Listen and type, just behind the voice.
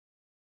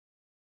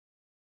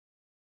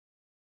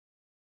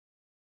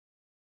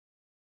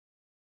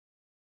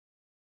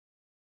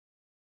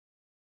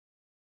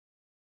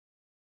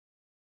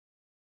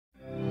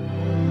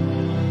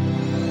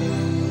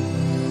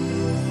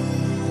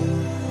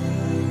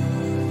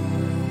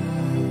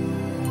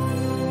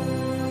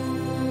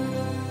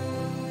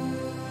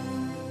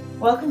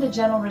Welcome to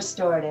Gentle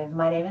Restorative.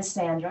 My name is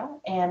Sandra,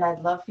 and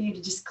I'd love for you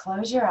to just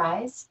close your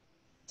eyes,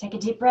 take a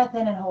deep breath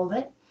in and hold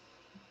it.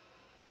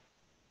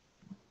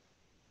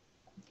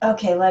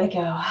 Okay, let it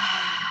go.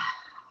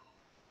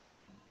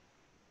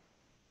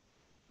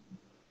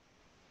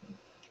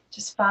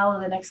 Just follow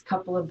the next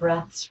couple of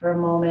breaths for a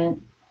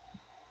moment.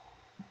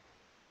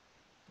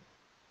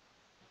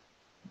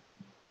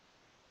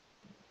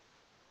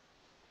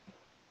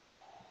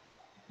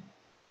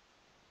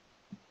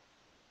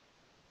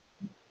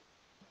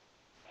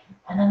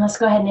 And then let's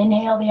go ahead and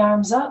inhale the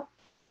arms up.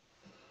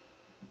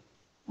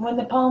 When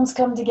the palms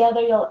come together,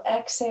 you'll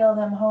exhale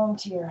them home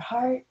to your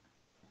heart.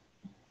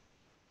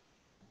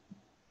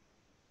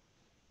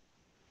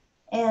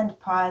 And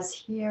pause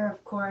here,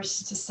 of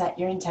course, to set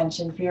your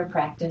intention for your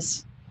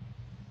practice.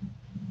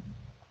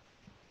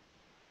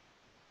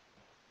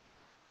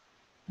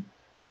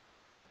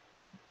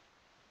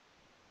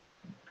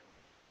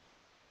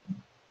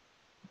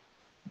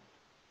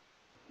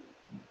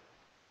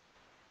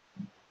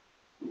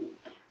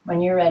 When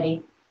you're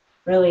ready,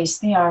 release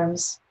the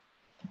arms.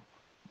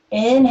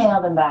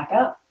 Inhale them back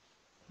up.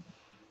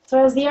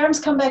 So as the arms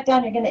come back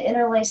down, you're going to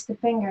interlace the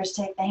fingers,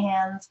 take the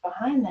hands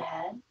behind the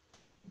head.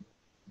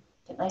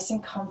 Get nice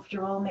and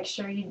comfortable. Make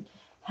sure you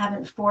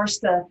haven't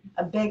forced a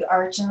big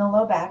arch in the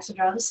low back, so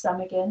draw the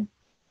stomach in.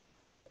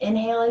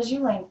 Inhale as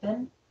you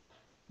lengthen.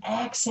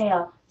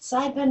 Exhale,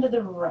 side bend to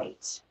the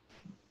right.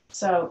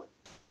 So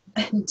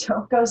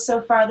don't go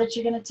so far that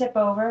you're going to tip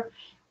over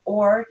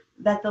or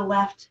that the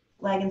left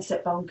leg and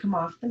sit bone come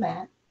off the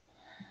mat.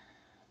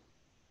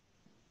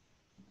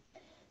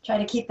 Try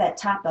to keep that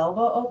top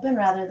elbow open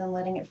rather than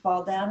letting it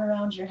fall down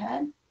around your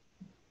head.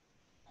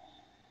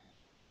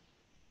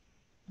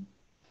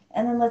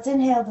 And then let's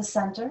inhale to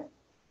center.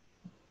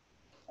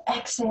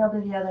 Exhale to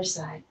the other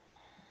side.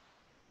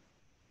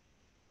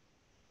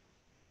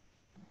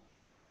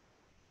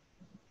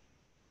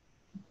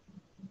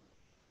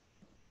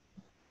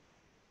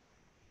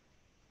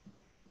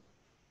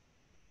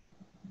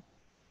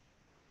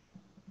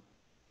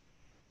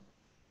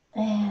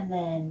 And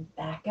then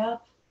back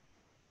up.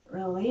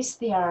 Release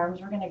the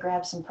arms. We're going to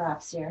grab some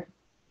props here.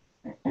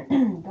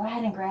 Go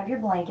ahead and grab your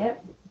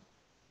blanket.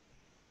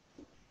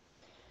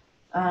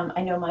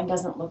 I know mine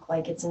doesn't look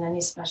like it's in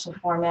any special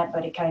format,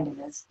 but it kind of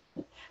is.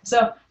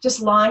 So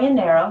just long and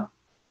narrow.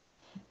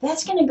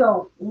 That's going to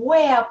go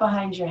way out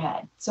behind your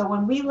head. So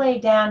when we lay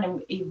down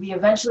and we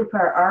eventually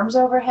put our arms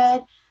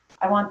overhead,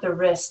 I want the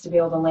wrists to be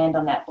able to land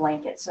on that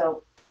blanket.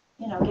 So,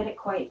 get it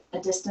quite a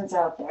distance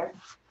out there.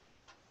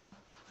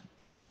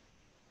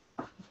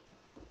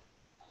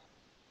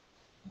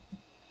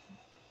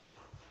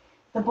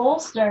 The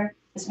bolster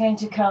is going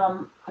to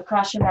come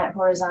across your mat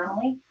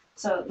horizontally,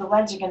 so the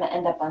legs are going to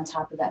end up on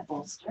top of that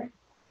bolster.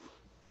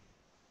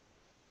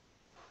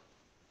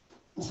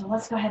 So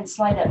let's go ahead and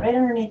slide that right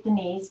underneath the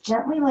knees.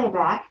 Gently lay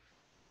back.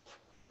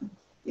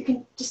 You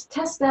can just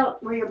test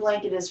out where your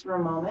blanket is for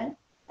a moment,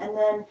 and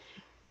then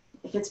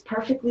if it's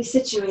perfectly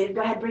situated,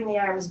 go ahead and bring the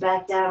arms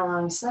back down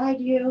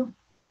alongside you,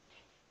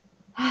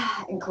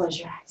 and close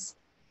your eyes.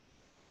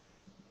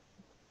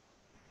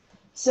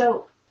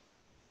 So,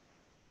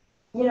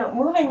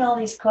 moving all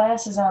these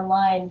classes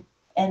online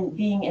and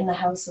being in the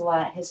house a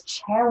lot has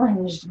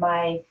challenged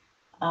my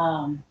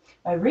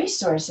my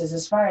resources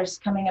as far as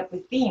coming up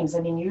with themes.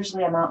 I mean,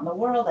 usually I'm out in the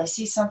world, I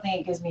see something,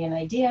 it gives me an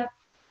idea.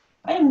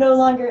 I am no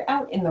longer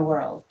out in the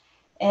world.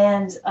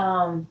 And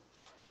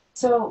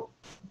so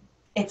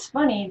it's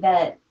funny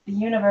that the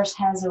universe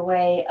has a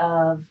way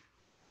of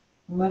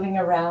moving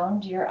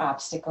around your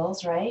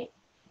obstacles, right?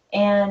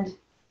 And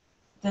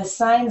the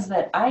signs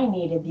that I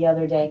needed the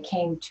other day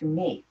came to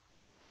me.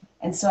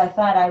 And so I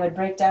thought I would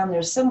break down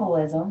their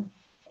symbolism.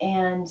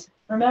 And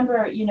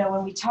remember,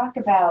 when we talk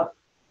about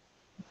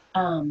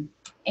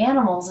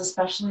animals,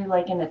 especially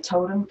like in a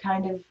totem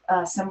kind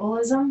of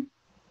symbolism,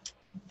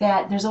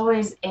 that there's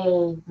always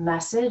a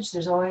message,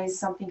 there's always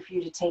something for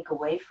you to take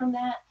away from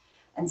that.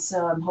 And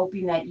so I'm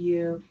hoping that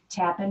you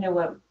tap into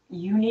what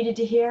you needed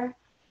to hear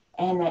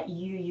and that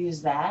you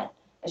use that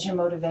as your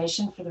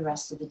motivation for the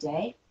rest of the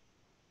day.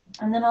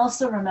 And then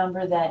also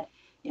remember that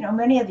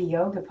many of the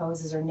yoga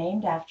poses are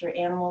named after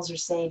animals or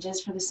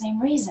sages for the same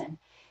reason.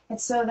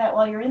 It's so that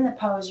while you're in the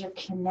pose, you're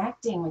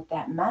connecting with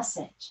that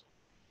message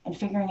and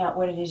figuring out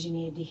what it is you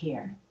needed to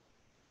hear.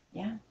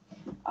 Yeah?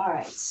 All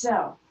right,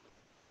 so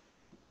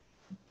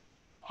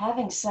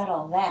having said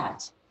all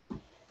that,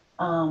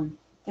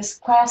 this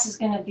class is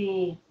going to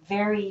be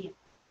very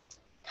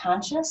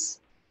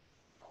conscious.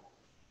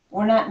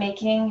 We're not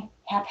making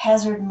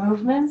haphazard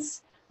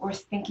movements. We're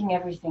thinking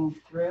everything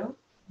through.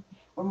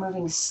 We're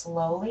moving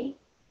slowly.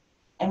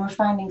 And we're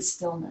finding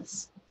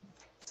stillness.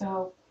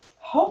 So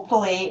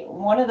hopefully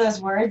one of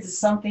those words is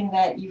something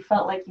that you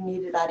felt like you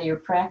needed out of your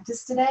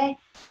practice today.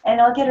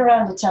 And I'll get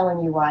around to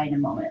telling you why in a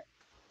moment.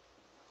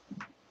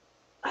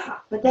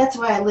 But that's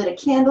why I lit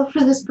a candle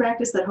for this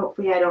practice that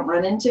hopefully I don't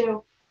run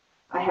into.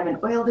 I have an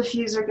oil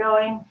diffuser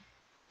going.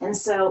 And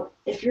so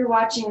if you're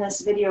watching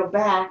this video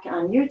back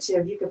on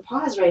YouTube, you could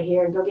pause right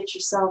here and go get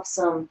yourself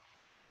some,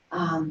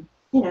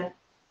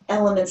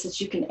 elements that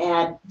you can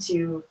add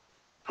to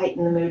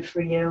heighten the mood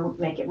for you,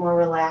 make it more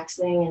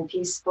relaxing and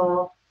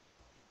peaceful.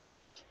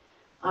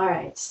 All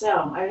right,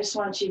 so I just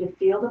want you to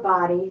feel the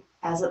body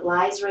as it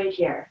lies right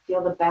here.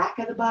 Feel the back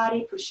of the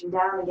body pushing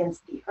down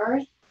against the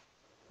earth,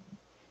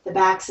 the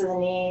backs of the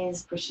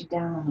knees pushing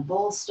down on the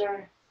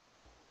bolster.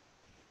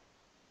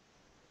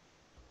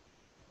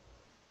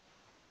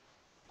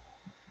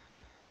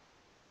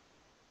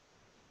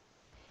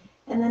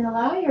 And then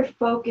allow your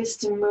focus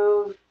to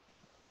move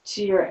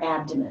to your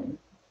abdomen.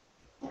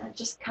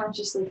 Just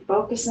consciously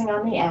focusing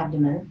on the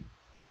abdomen.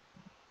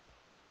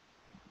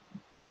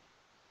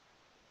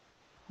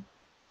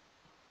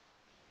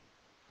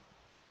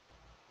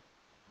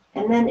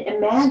 And then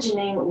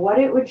imagining what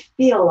it would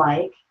feel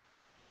like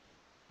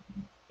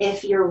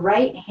if your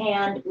right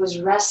hand was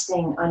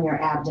resting on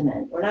your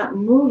abdomen. We're not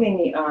moving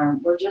the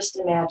arm, we're just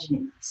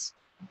imagining this.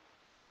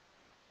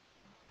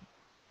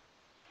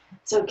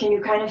 So can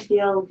you kind of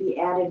feel the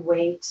added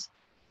weight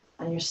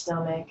on your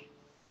stomach?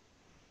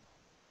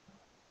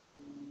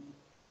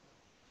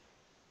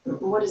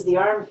 What does the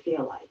arm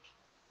feel like?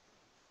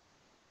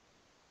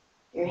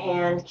 Your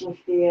hand can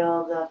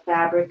feel the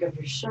fabric of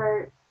your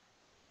shirt.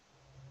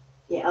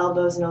 The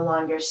elbow's no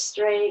longer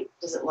straight.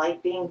 Does it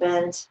like being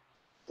bent?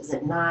 Does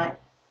it not?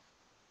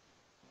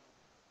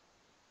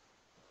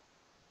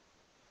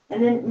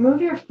 And then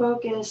move your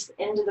focus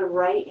into the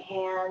right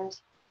hand,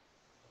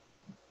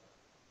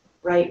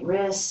 right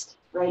wrist,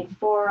 right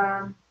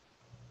forearm.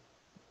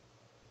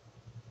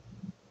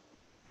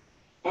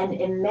 And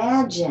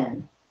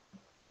imagine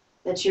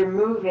that you're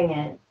moving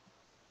it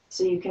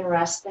so you can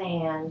rest the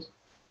hand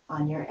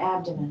on your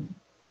abdomen.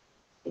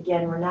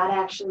 Again, we're not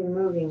actually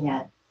moving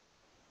yet.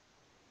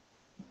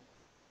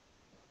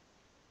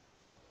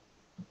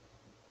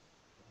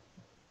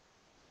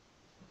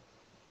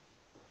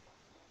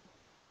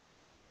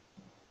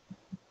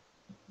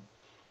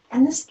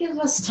 And this gives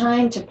us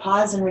time to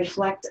pause and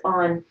reflect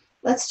on,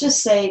 let's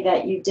just say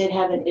that you did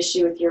have an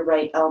issue with your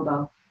right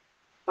elbow.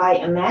 By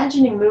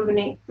imagining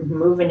moving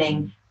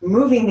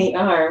the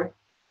arm,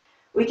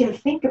 we can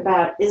think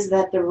about, is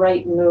that the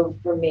right move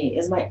for me?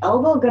 Is my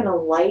elbow going to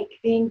like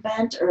being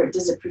bent, or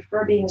does it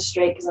prefer being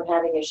straight because I'm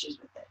having issues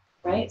with it,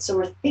 right? So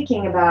we're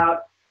thinking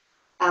about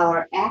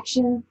our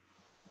action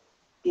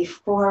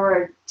before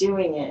we're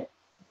doing it.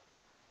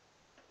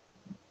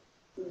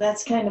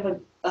 That's kind of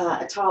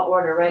a tall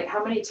order, right?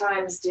 How many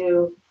times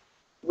do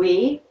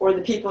we or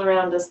the people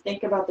around us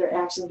think about their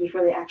actions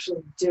before they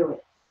actually do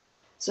it?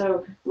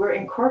 So we're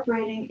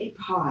incorporating a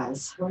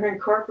pause. We're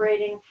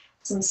incorporating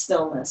some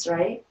stillness,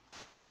 right?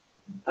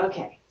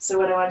 Okay, so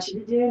what I want you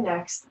to do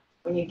next,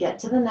 when you get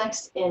to the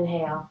next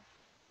inhale,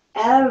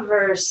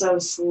 ever so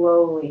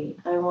slowly,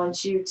 I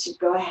want you to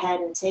go ahead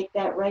and take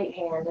that right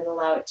hand and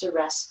allow it to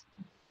rest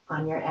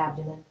on your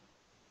abdomen.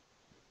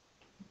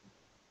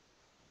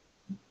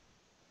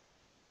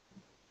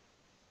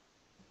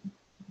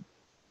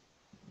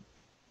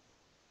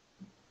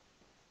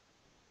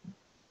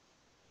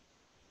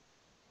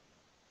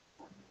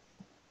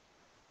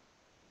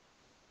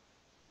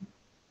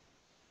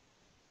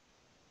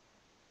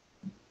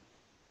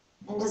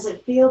 And does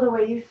it feel the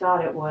way you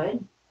thought it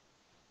would?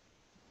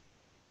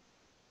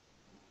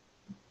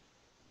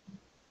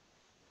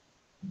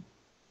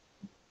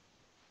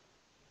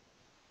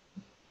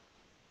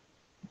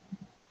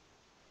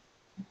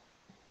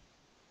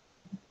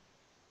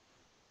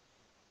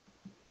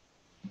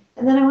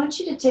 And then I want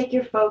you to take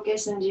your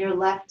focus into your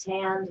left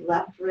hand,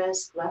 left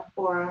wrist, left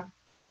forearm.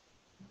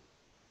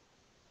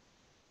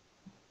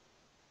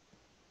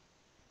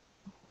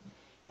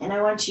 And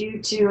I want you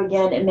to,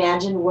 again,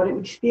 imagine what it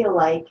would feel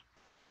like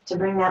to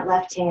bring that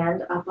left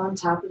hand up on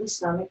top of the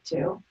stomach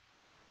too.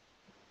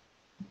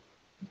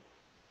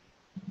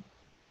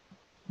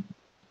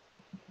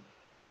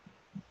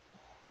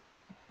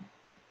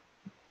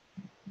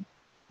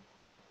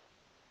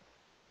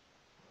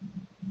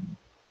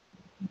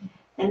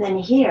 And then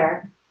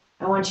here,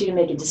 I want you to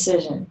make a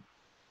decision.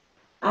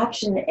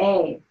 Option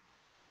A,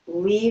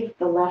 leave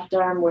the left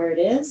arm where it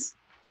is.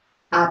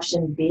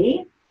 Option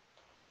B,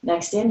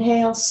 next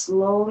inhale,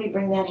 slowly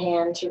bring that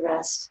hand to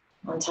rest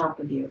on top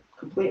of you.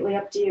 Completely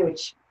up to you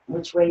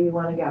which way you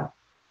want to go.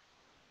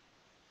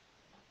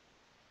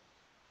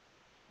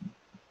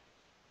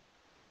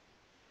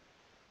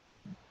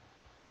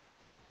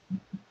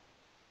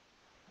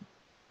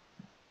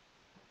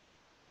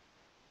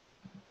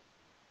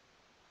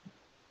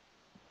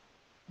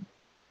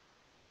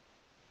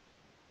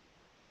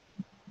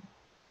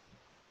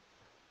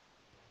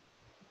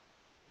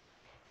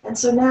 And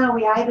so now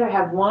we either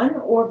have one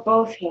or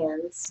both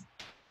hands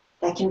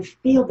that can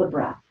feel the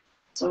breath.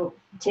 So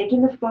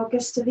taking the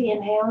focus to the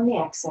inhale and the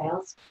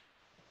exhales.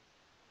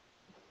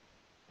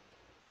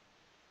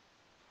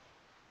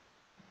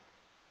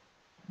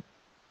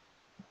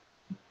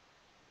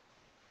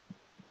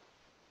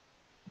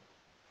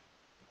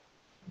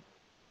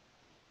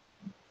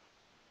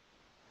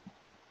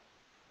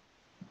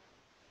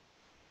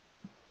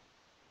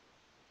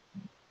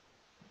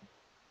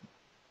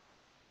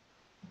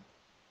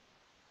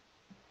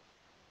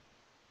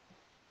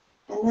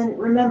 And And then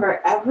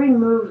remember, every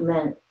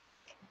movement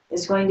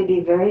is going to be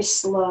very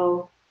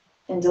slow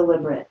and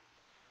deliberate.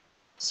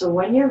 So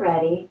when you're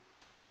ready,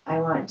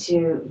 I want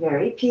to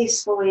very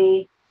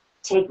peacefully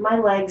take my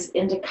legs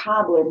into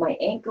cobbler. My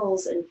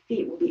ankles and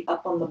feet will be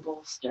up on the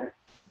bolster.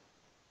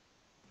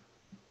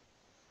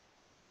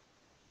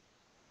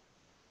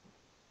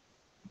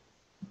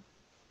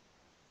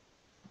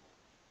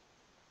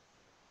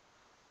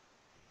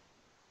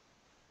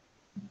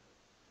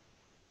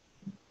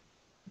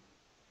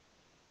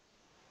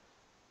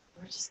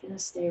 We're just going to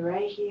stay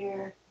right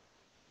here.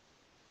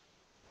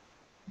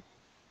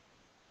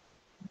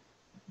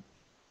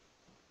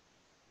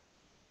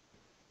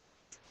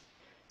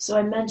 So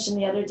I mentioned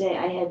the other day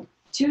I had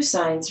two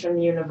signs from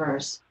the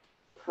universe,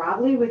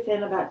 probably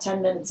within about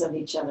 10 minutes of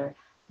each other.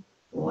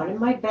 One in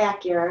my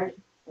backyard,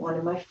 one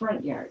in my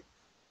front yard.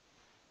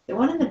 The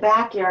one in the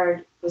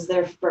backyard was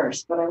there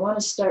first, but I want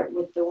to start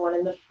with the one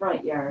in the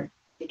front yard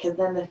because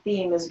then the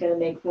theme is going to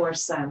make more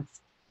sense.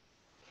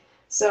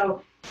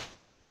 So,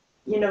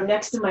 you know,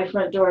 next to my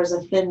front door is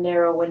a thin,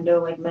 narrow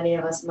window like many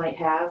of us might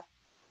have.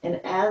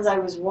 And as I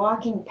was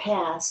walking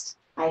past,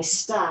 I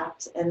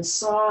stopped and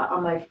saw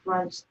on my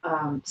front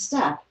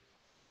step,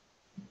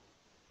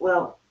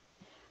 well,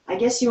 I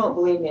guess you won't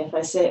believe me if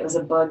I say it was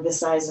a bug the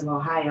size of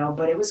Ohio,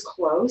 but it was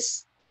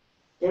close.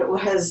 It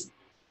was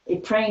a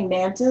praying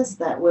mantis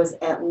that was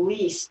at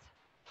least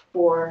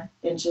 4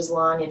 inches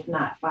long, if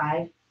not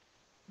 5.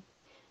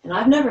 And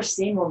I've never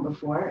seen one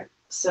before.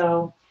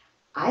 So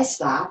I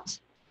stopped.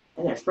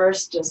 And at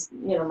first, just,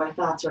 you know, my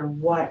thoughts are,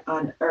 what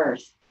on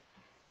earth?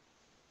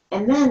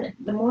 And then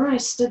the more I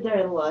stood there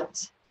and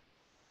looked,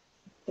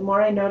 the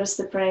more I noticed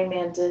the praying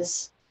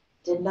mantis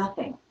did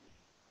nothing.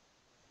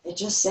 It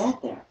just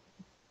sat there.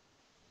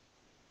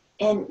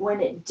 And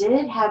when it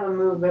did have a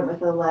movement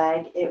with a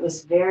leg, it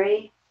was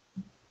very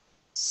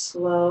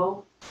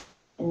slow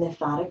and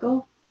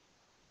methodical.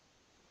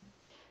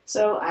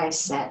 So I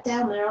sat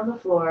down there on the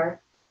floor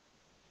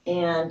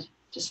and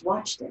just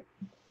watched it.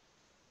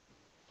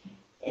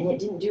 And it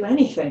didn't do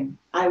anything.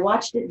 I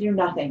watched it do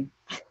nothing.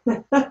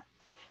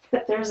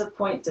 But there's a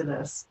point to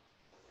this.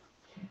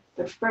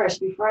 But first,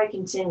 before I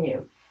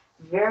continue,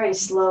 very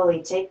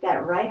slowly take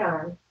that right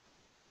arm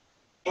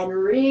and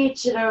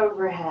reach it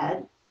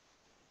overhead.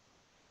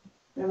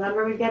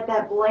 Remember, we've got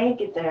that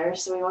blanket there,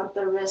 so we want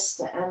the wrists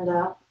to end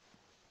up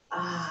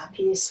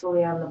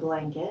peacefully on the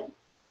blanket.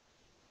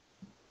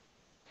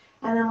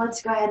 And then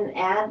let's go ahead and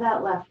add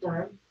that left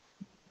arm.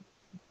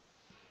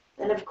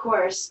 And of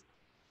course,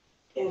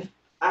 if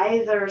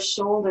either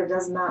shoulder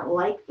does not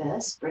like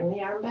this, bring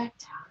the arm back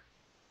down.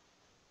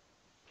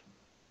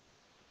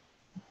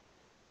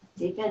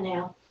 Deep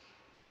inhale.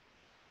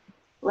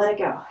 Let it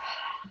go.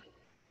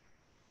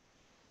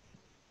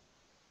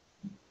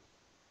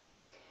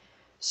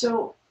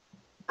 So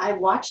I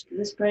watched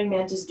this praying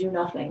mantis do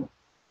nothing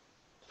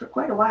for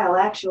quite a while,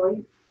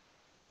 actually.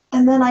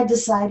 And then I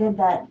decided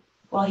that,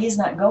 well, he's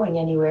not going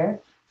anywhere,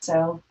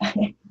 so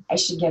I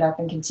should get up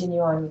and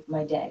continue on with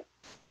my day.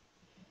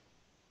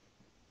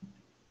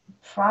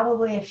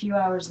 Probably a few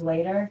hours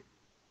later,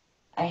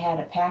 I had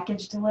a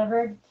package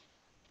delivered.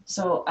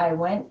 So I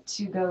went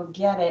to go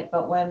get it,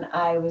 but when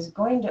I was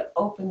going to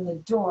open the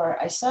door,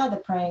 I saw the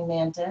praying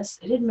mantis.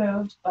 It had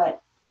moved,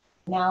 but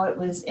now it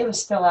was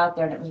still out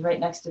there, and it was right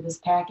next to this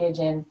package,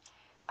 and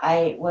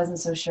I wasn't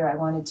so sure I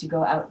wanted to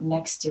go out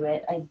next to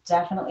it. I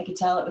definitely could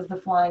tell it was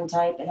the flying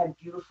type. It had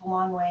beautiful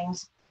long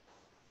wings.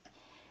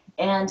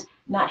 And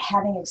not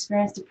having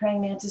experienced a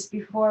praying mantis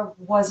before,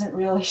 wasn't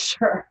really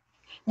sure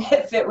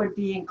if it would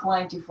be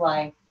inclined to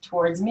fly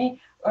towards me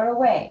or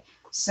away.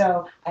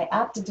 So I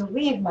opted to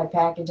leave my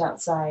package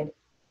outside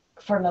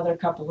for another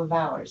couple of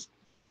hours.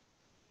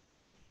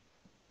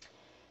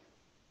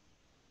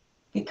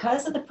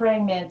 Because of the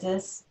praying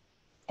mantis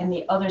and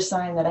the other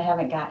sign that I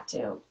haven't got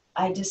to,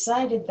 I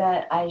decided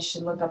that I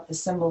should look up the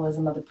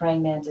symbolism of the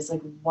praying mantis.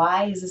 Like,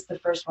 why is this the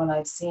first one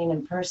I've seen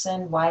in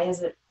person? Why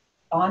is it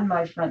on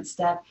my front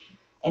step?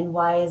 And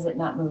why is it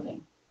not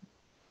moving?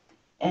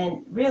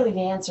 And really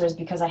the answer is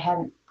because I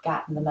hadn't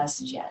gotten the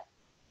message yet.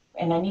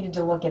 And I needed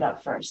to look it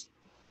up first.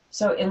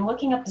 So in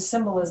looking up the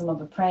symbolism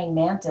of a praying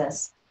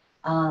mantis,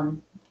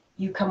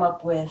 you come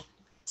up with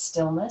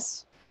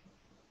stillness,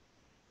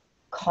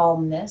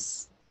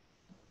 calmness,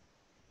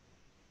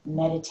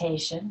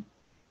 meditation.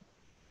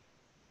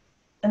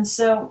 And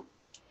so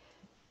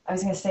I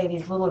was going to say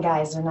these little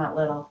guys are not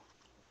little.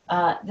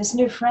 This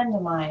new friend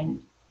of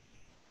mine,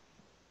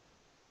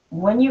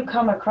 when you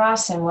come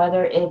across him,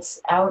 whether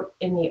it's out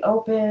in the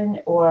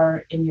open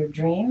or in your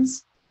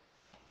dreams,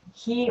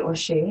 he or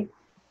she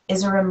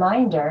is a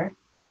reminder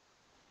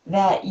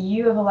that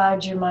you have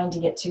allowed your mind to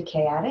get too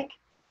chaotic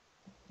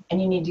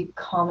and you need to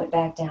calm it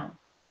back down.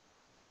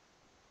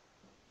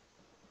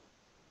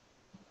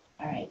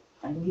 All right,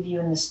 I'll leave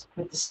you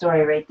with the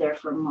story right there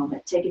for a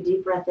moment. Take a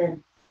deep breath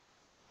in.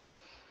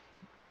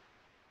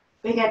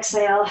 Big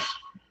exhale.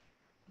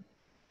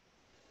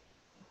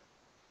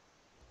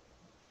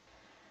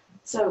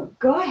 So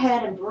go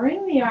ahead and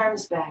bring the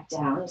arms back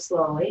down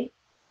slowly.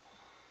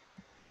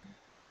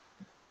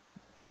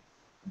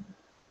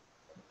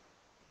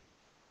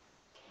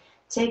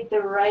 Take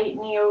the right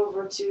knee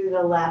over to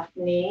the left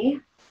knee.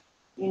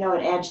 You know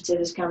an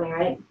adjective is coming,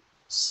 right?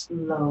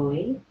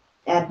 Slowly.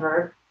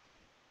 Adverb.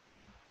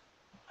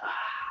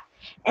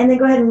 And then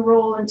go ahead and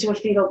roll into a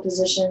fetal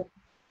position.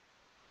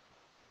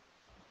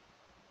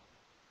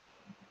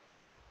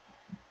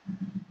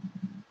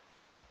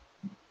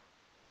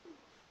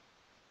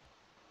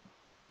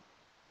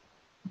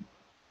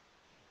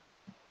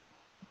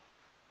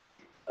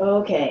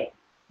 Okay.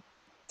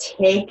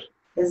 Take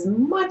as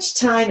much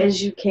time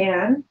as you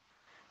can,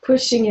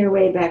 pushing your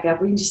way back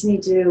up. We just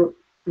need to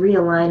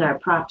realign our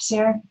props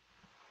here.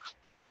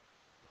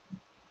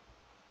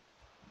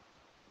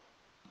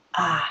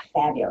 Ah,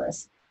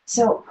 fabulous.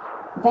 So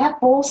that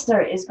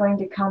bolster is going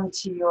to come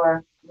to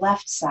your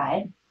left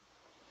side.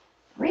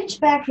 Reach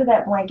back for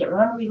that blanket.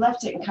 Remember, we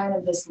left it in kind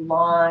of this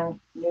long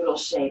noodle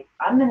shape.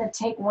 I'm going to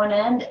take one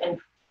end and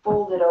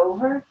fold it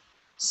over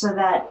so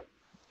that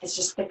it's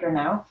just thicker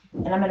now.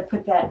 And I'm going to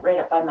put that right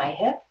up by my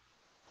hip.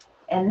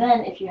 And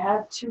then if you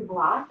have two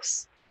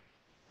blocks,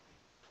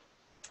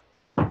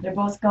 they're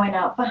both going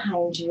out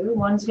behind you.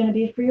 One's going to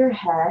be for your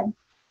head.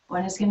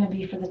 One is going to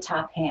be for the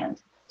top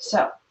hand.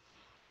 So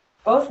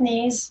both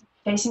knees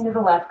facing to the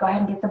left. Go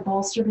ahead and get the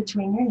bolster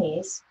between your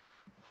knees.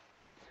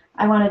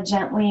 I want to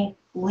gently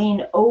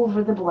lean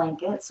over the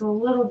blanket, so a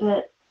little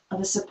bit of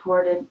a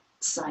supported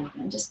side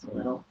bend, just a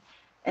little.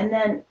 And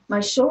then my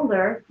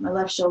shoulder, my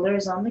left shoulder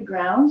is on the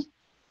ground.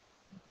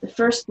 The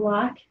first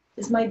block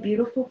is my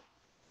beautiful,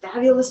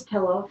 fabulous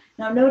pillow.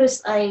 Now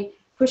notice I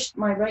pushed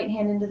my right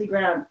hand into the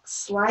ground.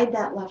 Slide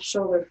that left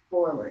shoulder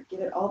forward.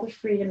 Give it all the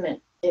freedom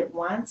it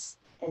wants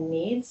and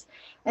needs.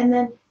 And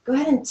then go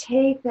ahead and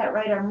take that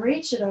right arm,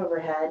 reach it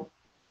overhead,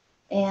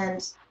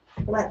 and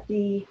let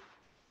the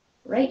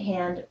right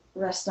hand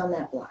rest on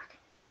that block.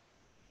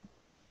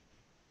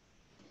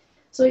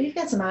 So you've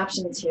got some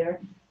options here.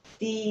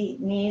 The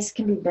knees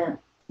can be bent,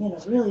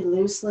 really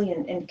loosely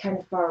and kind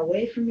of far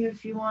away from you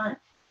if you want.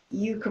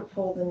 You could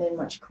pull them in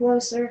much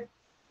closer.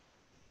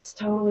 It's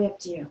totally up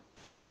to you.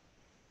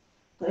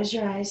 Close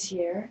your eyes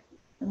here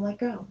and let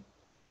go.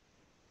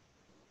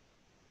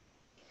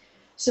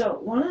 So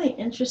one of the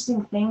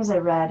interesting things I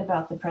read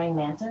about the praying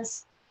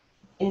mantis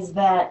is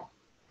that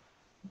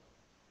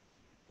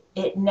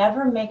it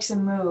never makes a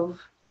move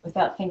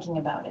without thinking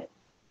about it.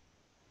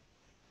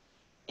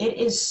 It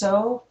is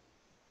so,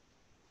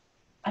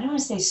 I don't want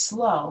to say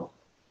slow,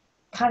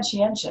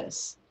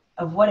 conscientious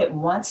of what it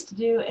wants to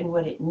do and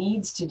what it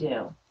needs to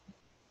do,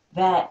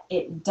 that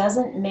it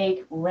doesn't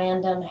make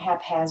random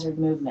haphazard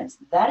movements.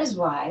 That is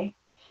why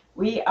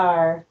we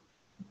are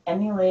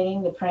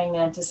emulating the praying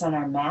mantis on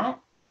our mat.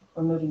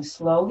 We're moving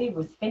slowly,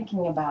 we're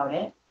thinking about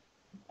it,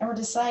 and we're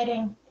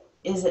deciding,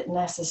 is it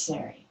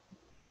necessary?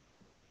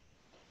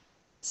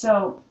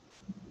 So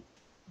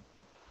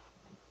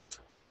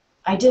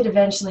I did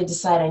eventually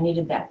decide I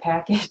needed that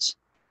package,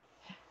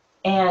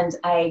 and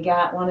I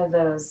got one of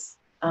those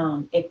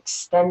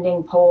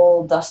extending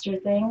pole duster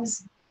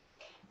things,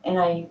 and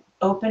I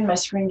opened my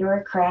screen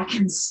door crack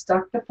and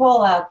stuck the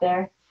pole out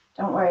there.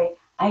 Don't worry,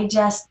 I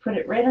just put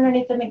it right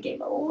underneath him and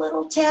gave a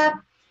little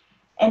tap,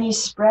 and he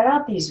spread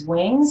out these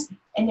wings,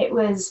 and it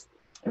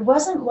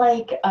wasn't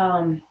like,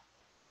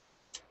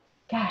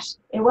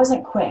 it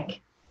wasn't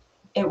quick.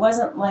 It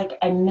wasn't like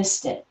I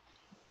missed it.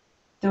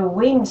 The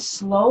wings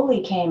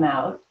slowly came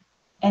out,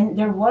 and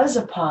there was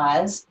a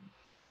pause,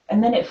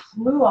 and then it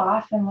flew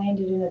off and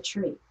landed in a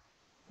tree.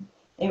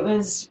 It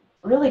was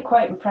really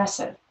quite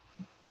impressive.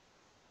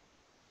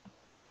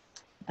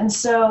 And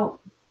so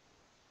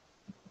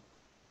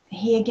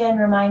he again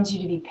reminds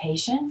you to be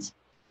patient.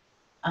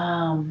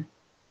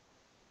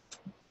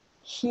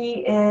 He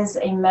is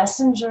a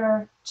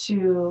messenger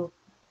to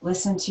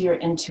listen to your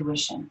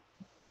intuition.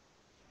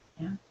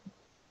 Yeah.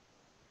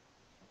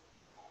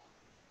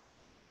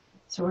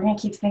 So we're going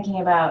to keep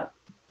thinking about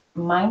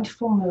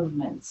mindful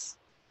movements.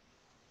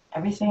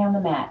 Everything on the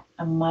mat,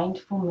 a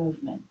mindful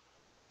movement.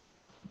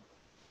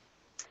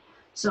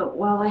 So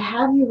while I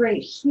have you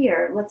right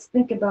here, let's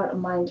think about a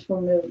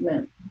mindful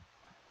movement.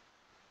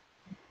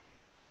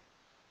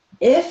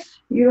 If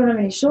you don't have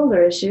any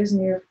shoulder issues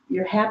and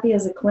you're happy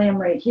as a clam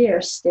right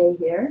here, stay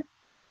here.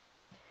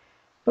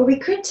 But we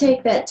could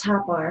take that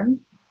top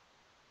arm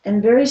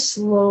and very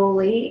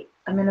slowly,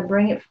 I'm going to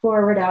bring it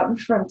forward out in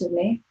front of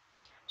me.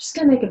 Just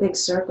going to make a big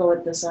circle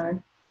with this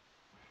arm.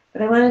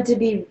 But I want it to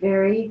be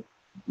very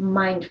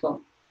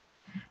mindful.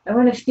 I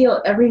want to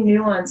feel every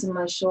nuance in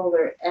my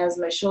shoulder as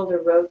my shoulder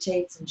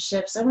rotates and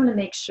shifts. I want to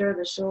make sure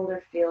the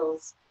shoulder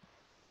feels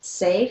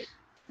safe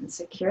and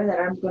secure. That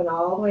arm's going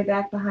all the way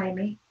back behind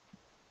me.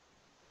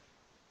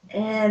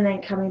 And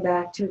then coming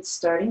back to its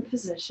starting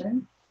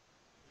position.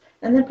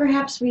 And then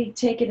perhaps we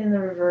take it in the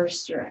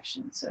reverse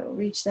direction. So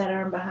reach that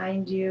arm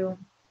behind you.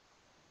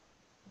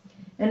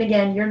 And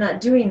again, you're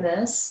not doing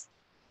this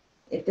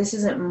if this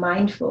isn't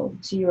mindful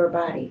to your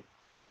body.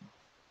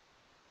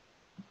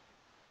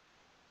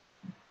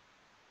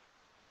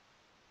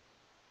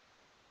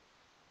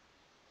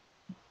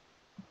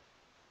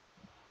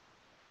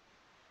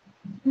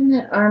 And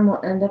that arm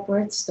will end up where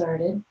it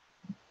started.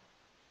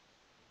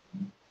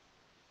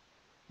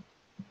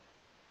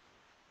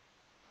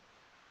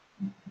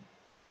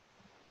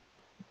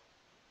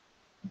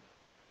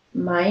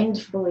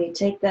 mindfully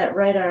take that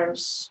right arm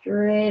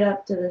straight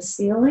up to the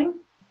ceiling.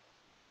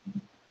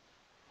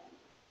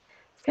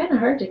 It's kind of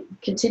hard to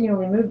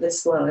continually move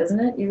this slow, isn't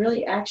it? You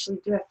really actually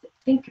do have to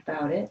think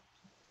about it.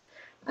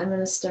 I'm going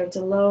to start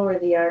to lower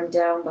the arm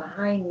down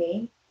behind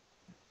me.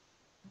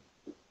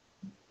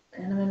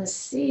 And I'm going to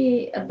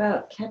see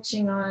about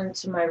catching on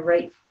to my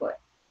right foot.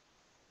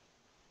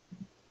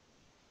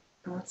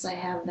 Once I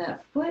have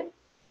that foot,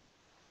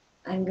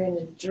 I'm going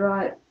to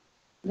draw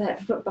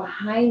that foot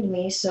behind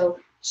me, so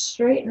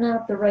straighten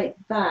out the right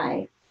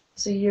thigh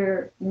so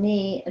your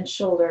knee and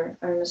shoulder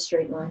are in a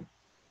straight line.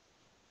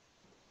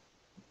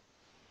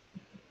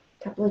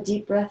 Couple of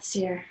deep breaths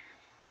here.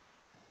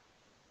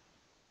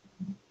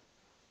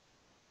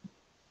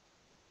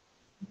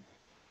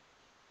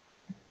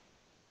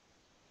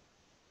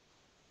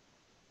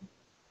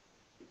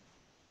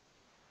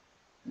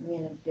 I'm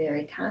going to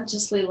very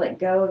consciously let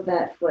go of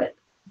that foot.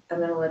 I'm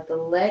going to let the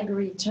leg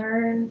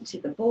return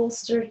to the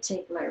bolster,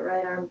 take my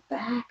right arm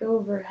back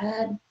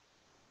overhead.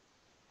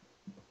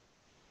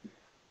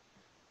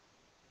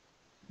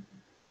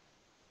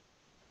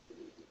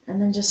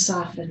 And then just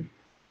soften.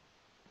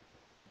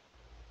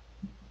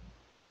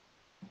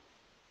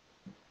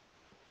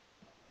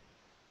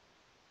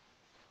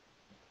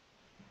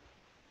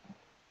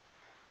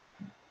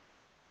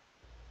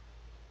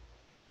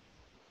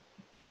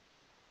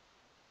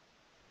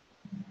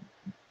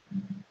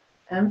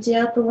 Empty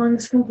out the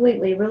lungs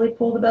completely. Really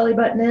pull the belly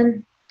button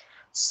in.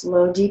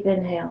 Slow, deep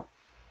inhale.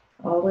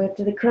 All the way up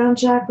to the crown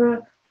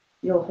chakra.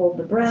 You'll hold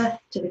the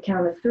breath to the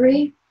count of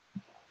 3.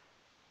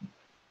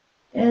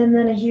 And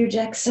then a huge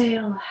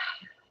exhale.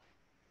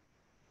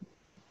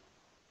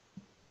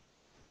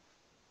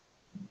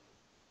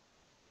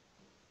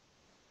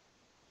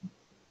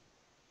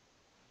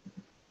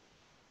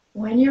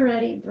 When you're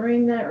ready,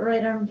 bring that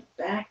right arm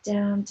back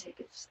down.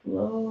 Take it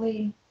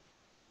slowly.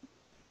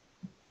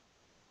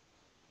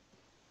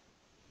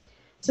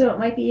 So it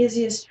might be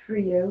easiest for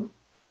you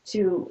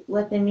to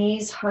let the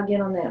knees hug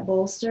in on that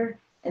bolster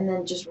and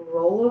then just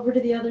roll over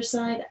to the other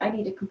side. I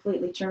need to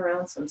completely turn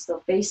around so I'm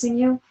still facing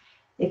you.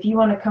 If you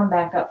want to come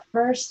back up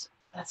first,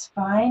 that's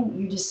fine.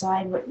 You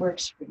decide what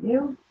works for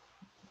you.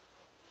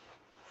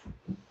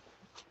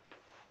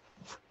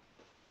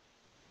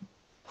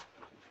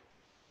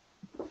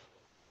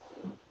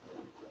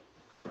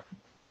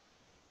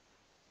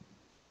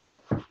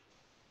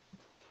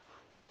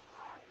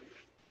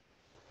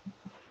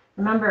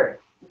 Remember,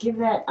 give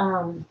that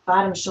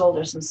bottom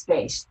shoulder some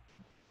space.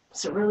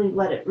 So really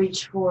let it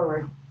reach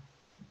forward.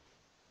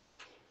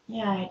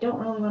 Yeah, I don't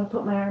really want to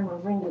put my arm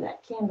over into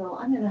that candle.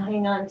 I'm going to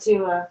hang on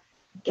to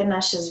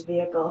Ganesh's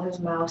vehicle, his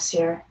mouse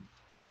here.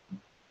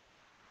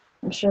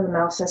 I'm sure the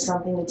mouse has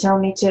something to tell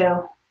me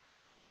too.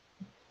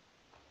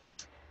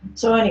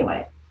 So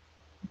anyway,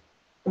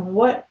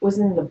 what was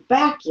in the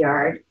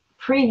backyard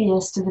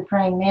previous to the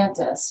praying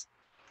mantis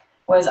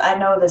was, I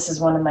know this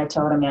is one of my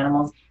totem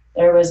animals,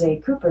 there was a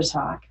Cooper's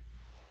hawk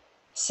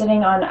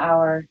sitting on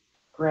our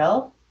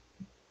grill,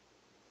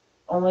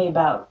 only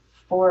about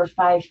 4 or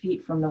 5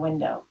 feet from the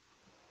window.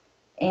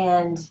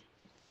 And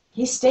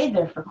he stayed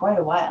there for quite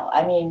a while.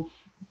 I mean,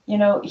 you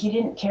know, he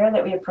didn't care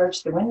that we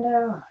approached the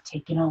window,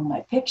 taking all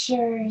my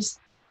pictures.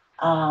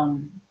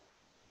 Hawks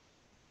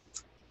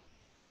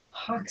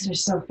are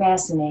so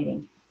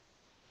fascinating.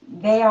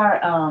 They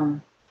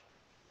are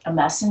a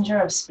messenger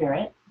of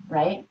spirit,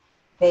 right?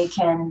 They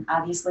can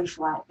obviously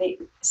fly. They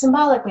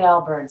symbolically,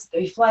 all birds,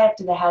 they fly up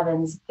to the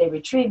heavens, they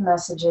retrieve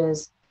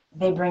messages,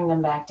 they bring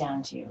them back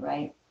down to you,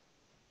 right?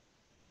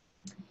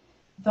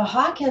 The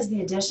hawk has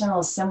the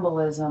additional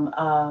symbolism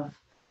of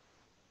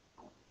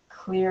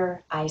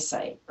clear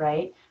eyesight,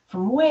 right?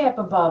 From way up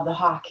above, the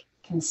hawk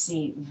can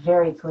see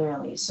very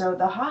clearly. So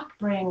the hawk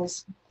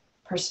brings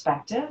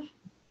perspective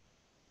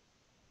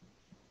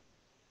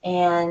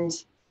and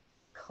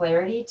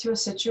clarity to a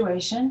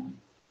situation.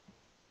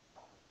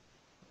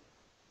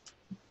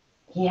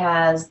 He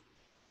has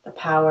the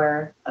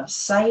power of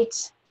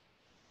sight,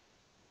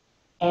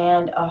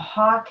 and a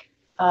hawk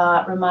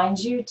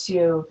reminds you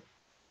to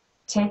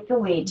take the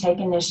lead, take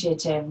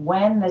initiative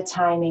when the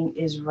timing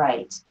is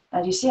right.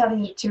 Now, do you see how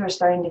these two are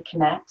starting to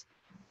connect?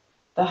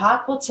 The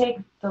hawk will take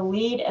the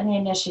lead and the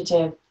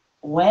initiative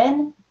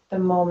when the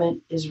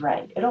moment is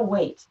right. It'll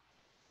wait.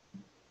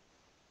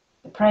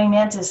 The praying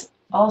mantis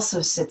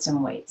also sits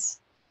and waits.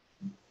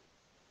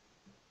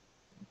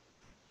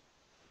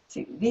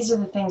 See, these are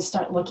the things to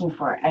start looking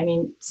for. I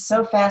mean,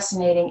 so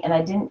fascinating, and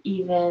I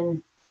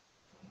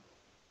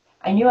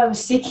knew I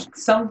was seeking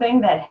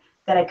something that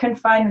I couldn't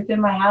find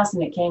within my house,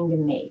 and it came to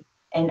me.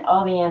 And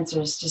all the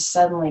answers just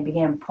suddenly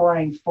began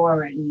pouring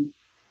forward, and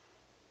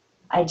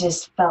I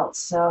just felt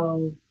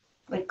so,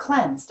 like,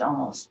 cleansed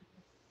almost.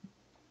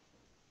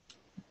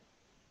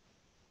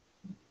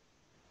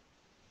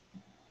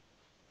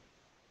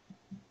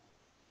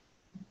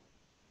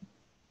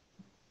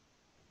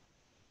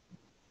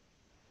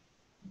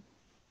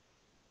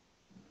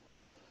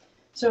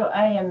 So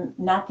I am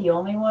not the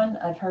only one.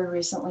 I've heard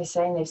recently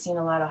saying they've seen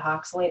a lot of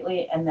hawks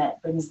lately, and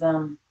that brings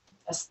them,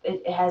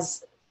 it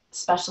has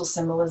special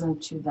symbolism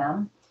to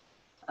them.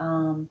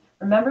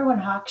 Remember when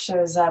hawk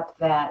shows up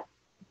that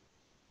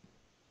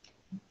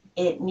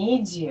it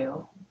needs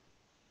you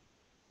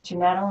to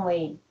not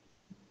only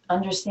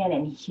understand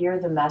and hear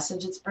the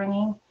message it's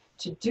bringing.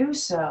 To do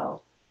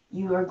so,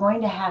 you are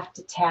going to have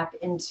to tap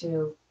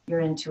into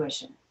your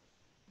intuition.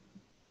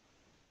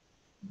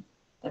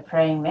 The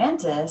praying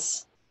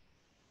mantis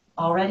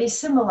already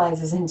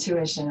symbolizes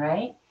intuition,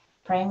 right?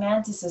 Praying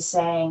mantis is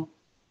saying,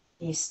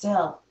 be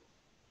still,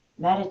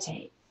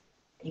 meditate,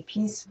 be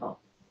peaceful,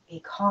 be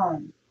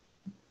calm,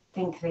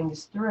 think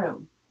things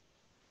through.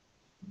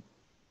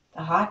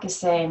 The hawk is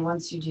saying,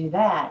 once you do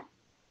that,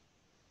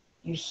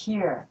 you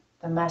hear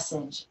the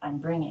message I'm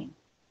bringing.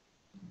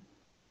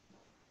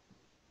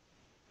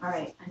 All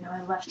right, I know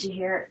I left you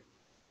here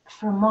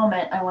for a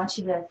moment. I want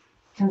you to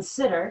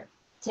consider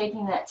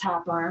taking that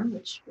top arm,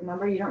 which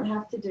remember you don't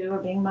have to do,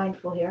 we're being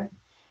mindful here.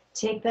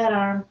 Take that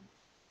arm,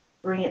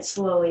 bring it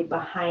slowly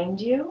behind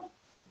you.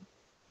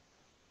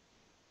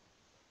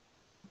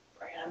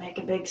 We're going to make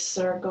a big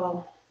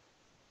circle.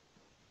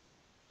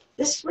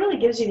 This really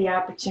gives you the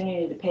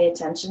opportunity to pay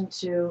attention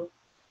to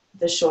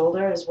the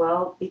shoulder as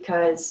well,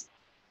 because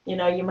you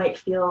know you might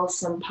feel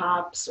some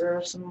pops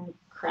or some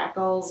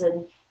crackles,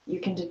 and you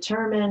can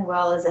determine,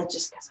 well, is that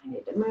just because I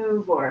need to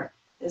move, or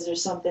is there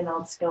something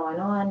else going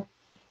on?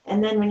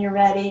 And then when you're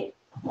ready,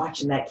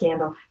 watching that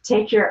candle,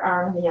 take your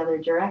arm the other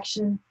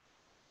direction.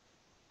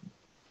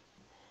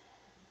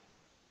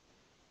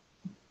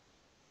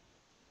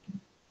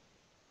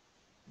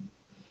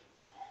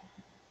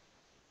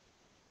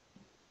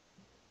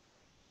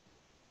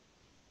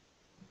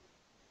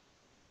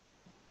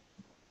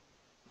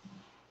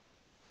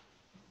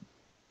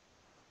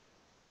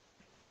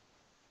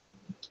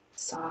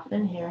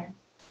 Soften here.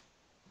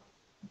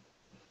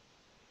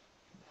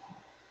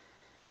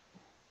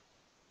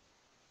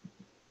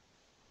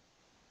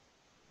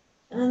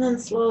 And then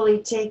slowly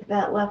take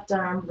that left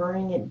arm,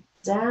 bring it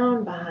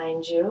down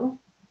behind you.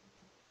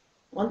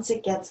 Once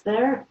it gets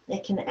there,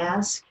 it can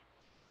ask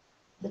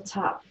the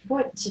top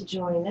foot to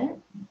join it.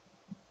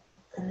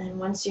 And then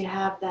once you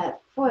have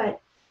that foot,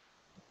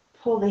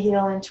 pull the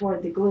heel in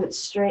toward the glutes,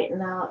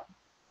 straighten out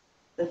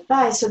the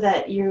thigh so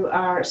that you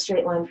are a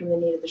straight line from the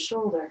knee to the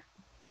shoulder.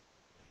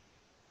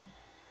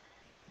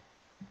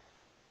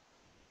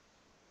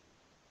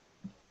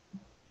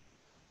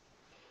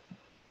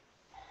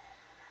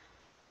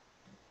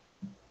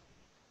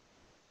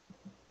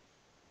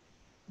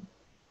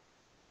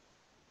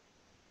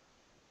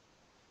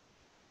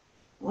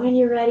 When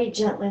you're ready,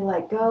 gently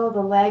let go. The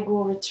leg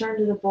will return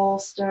to the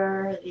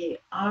bolster. The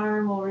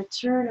arm will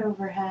return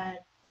overhead.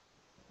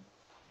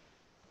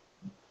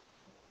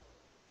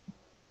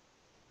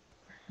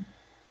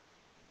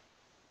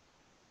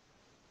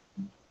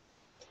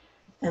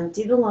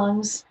 Empty the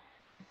lungs.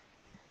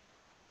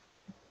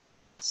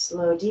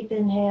 Slow, deep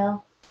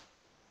inhale.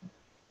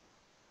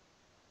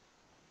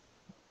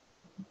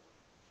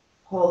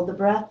 Hold the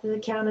breath to the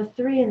count of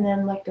 3 and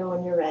then let go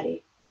when you're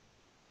ready.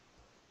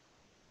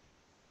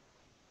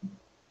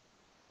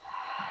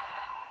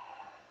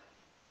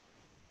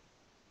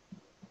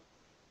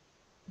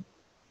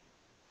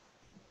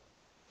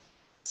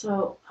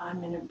 So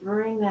I'm going to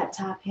bring that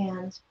top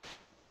hand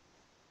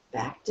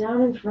back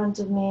down in front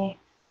of me.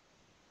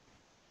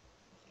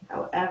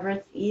 However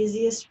it's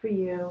easiest for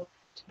you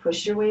to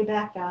push your way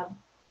back up.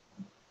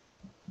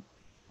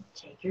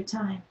 Take your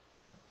time.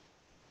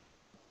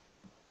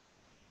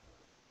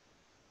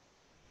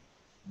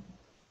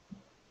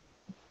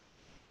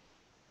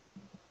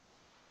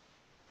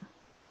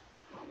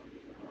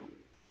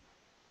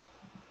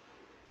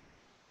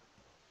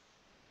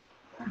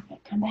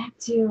 Perfect. Come back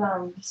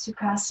to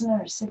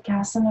Sukhasana or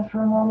Siddhasana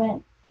for a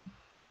moment.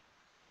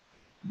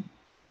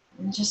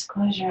 And just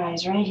close your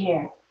eyes right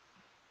here.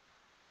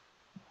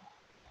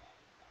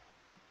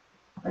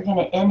 We're going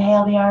to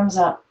inhale the arms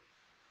up.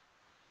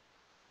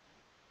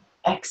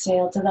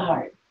 Exhale to the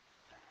heart.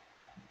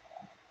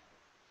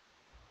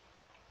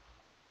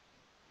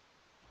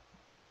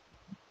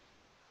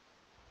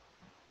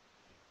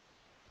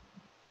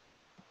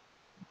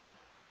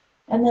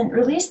 And then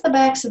release the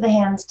backs of the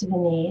hands to the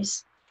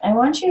knees. I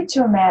want you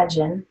to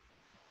imagine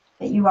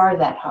that you are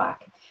that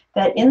hawk,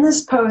 that in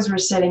this pose we're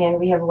sitting in,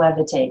 we have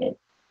levitated.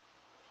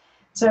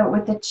 So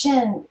with the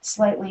chin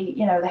slightly,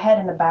 the head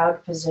in a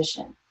bowed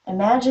position,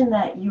 imagine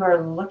that you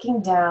are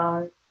looking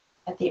down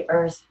at the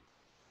earth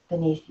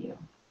beneath you.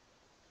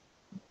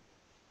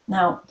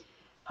 Now,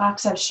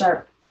 hawks have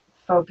sharp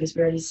focus.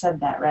 We already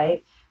said that,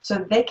 right?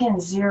 So they can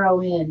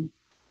zero in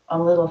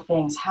on little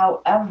things.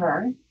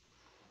 However,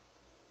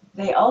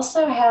 they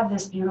also have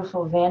this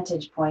beautiful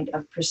vantage point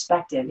of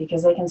perspective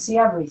because they can see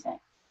everything.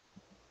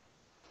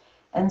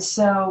 And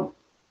so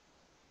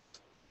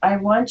I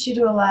want you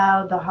to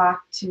allow the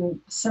hawk to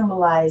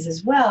symbolize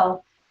as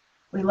well.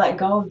 We let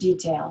go of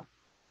detail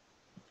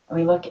and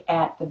we look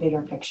at the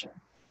bigger picture.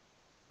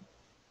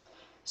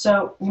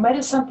 So you might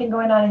have something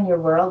going on in your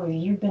world where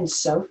you've been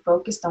so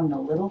focused on the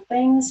little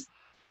things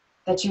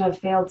that you have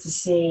failed to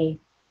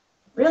see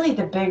really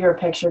the bigger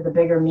picture, the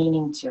bigger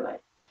meaning to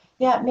it.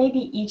 Yeah,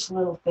 maybe each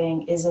little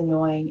thing is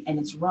annoying and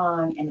it's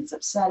wrong and it's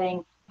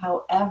upsetting.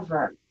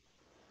 However,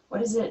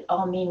 what does it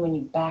all mean when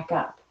you back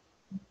up,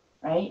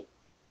 right?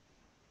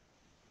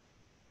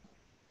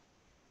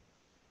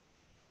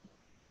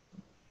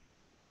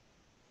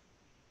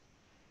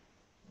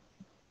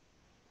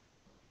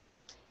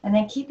 And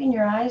then keeping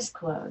your eyes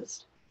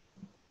closed.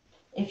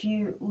 If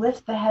you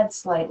lift the head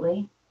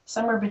slightly,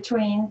 somewhere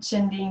between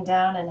chin being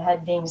down and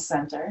head being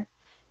center,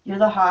 you're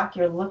the hawk,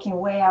 you're looking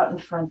way out in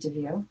front of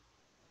you.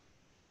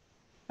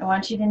 I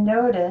want you to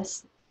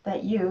notice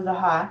that you, the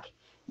hawk,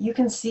 you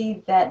can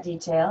see that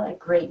detail at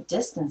great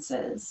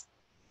distances.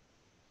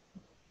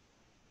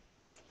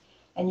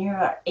 And you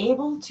are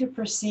able to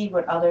perceive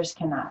what others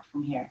cannot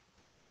from here.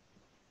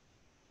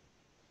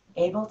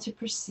 Able to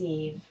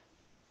perceive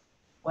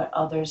what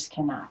others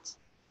cannot.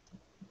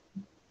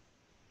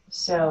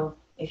 So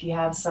if you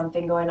have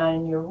something going on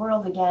in your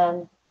world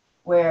again,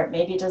 where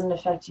maybe it doesn't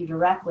affect you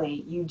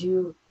directly, you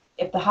do,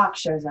 if the hawk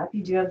shows up,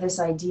 you do have this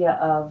idea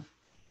of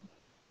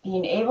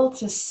being able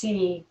to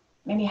see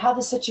maybe how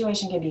the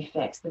situation can be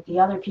fixed that the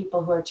other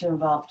people who are too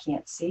involved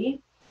can't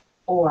see,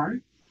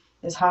 or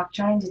is hawk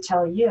trying to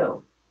tell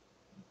you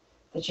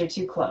that you're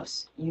too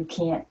close, you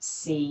can't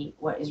see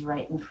what is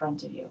right in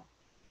front of you.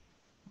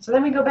 So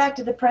then we go back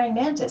to the praying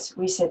mantis.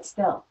 We sit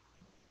still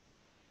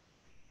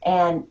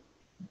and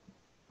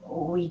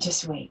we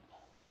just wait,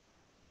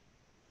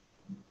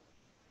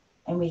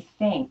 and we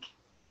think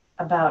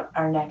about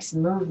our next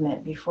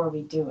movement before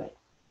we do it.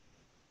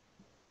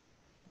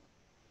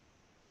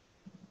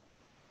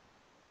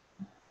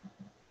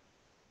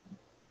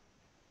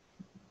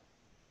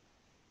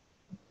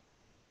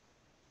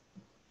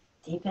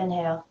 Deep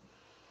inhale.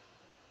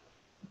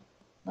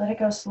 Let it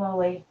go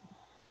slowly.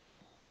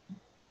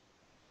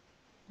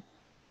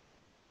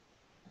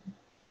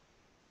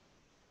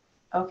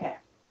 Okay.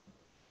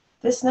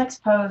 This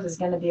next pose is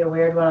going to be a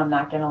weird one, I'm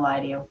not going to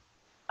lie to you.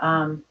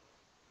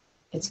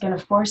 It's going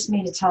to force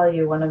me to tell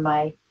you one of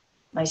my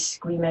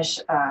squeamish,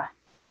 I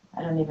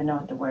don't even know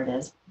what the word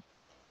is.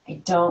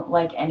 I don't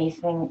like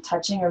anything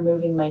touching or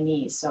moving my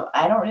knees. So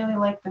I don't really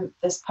like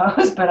this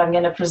pose, but I'm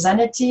going to present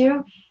it to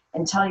you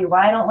and tell you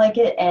why I don't like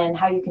it and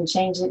how you can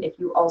change it if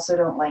you also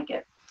don't like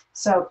it.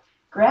 So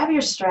grab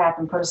your strap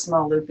and put a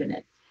small loop in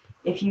it.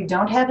 If you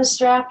don't have a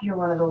strap, you're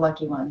one of the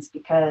lucky ones,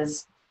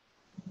 because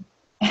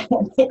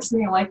it makes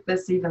me like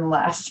this even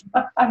less.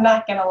 I'm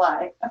not going to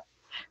lie.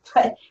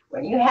 But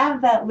when you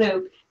have that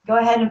loop, go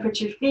ahead and put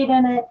your feet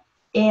in it.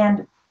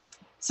 And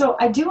so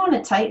I do want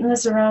to tighten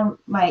this around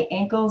my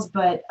ankles,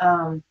 but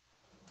I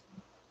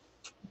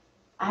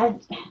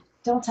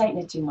don't tighten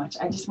it too much.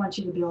 I just want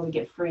you to be able to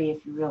get free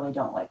if you really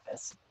don't like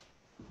this.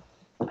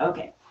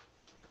 Okay.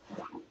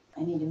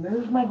 I need to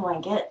move my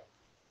blanket.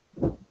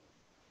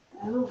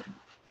 Move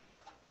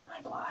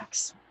my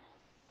blocks.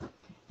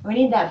 We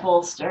need that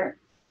bolster.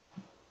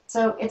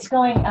 So it's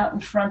going out in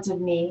front of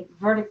me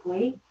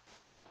vertically.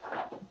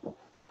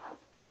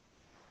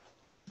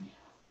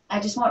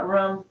 I just want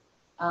room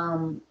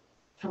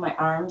for my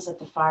arms at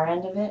the far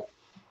end of it.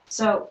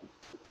 So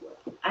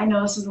I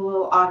know this is a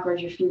little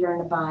awkward, your feet are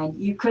in a bind.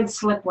 You could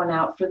slip one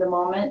out for the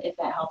moment if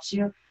that helps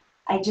you.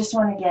 I just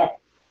want to get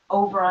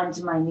over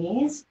onto my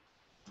knees.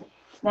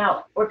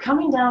 Now, we're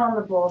coming down on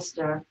the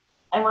bolster.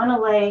 I want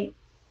to lay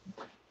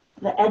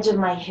the edge of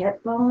my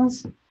hip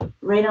bones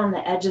right on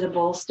the edge of the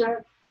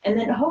bolster, and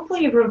then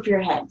hopefully you have room for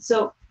your head.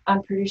 So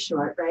I'm pretty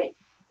short, right?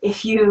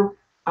 If you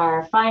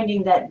are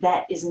finding that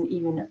that isn't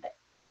even,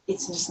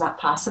 it's just not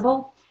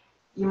possible,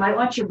 you might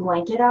want your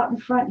blanket out in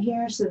front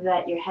here so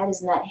that your head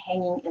is not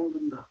hanging in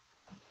limbo.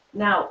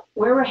 Now,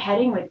 where we're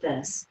heading with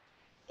this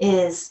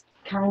is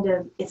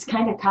it's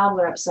kind of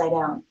cobbler upside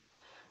down.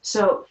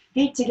 So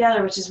feet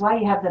together, which is why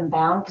you have them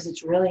bound, because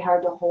it's really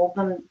hard to hold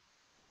them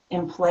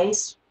in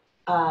place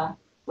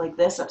like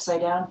this,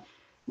 upside down.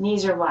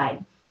 Knees are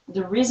wide.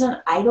 The reason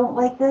I don't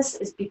like this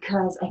is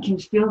because I can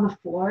feel the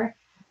floor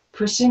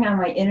pushing on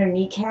my inner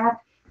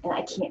kneecap, and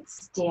I can't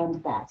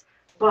stand that.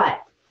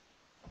 But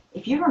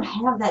if you don't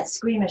have that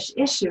squeamish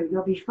issue,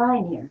 you'll be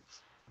fine here.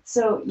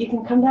 So you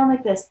can come down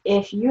like this.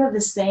 If you have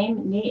the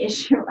same knee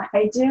issue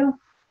I do,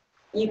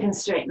 you can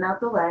straighten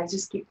out the legs,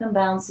 just keep them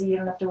bound so you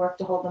don't have to work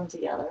to hold them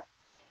together.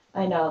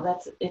 I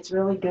know it's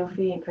really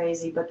goofy and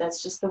crazy, but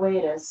that's just the way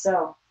it is.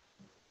 So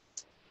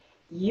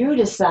you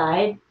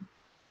decide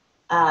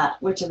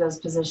which of those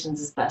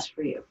positions is best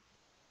for you.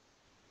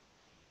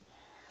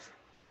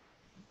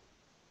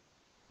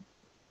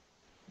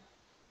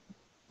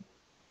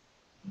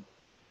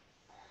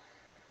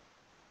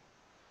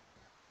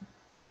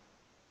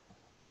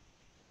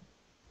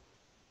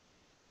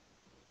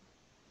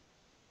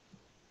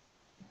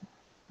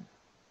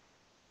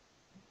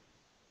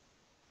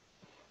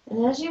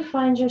 And as you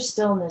find your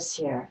stillness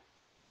here,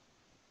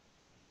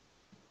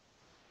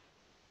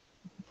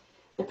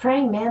 the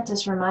praying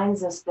mantis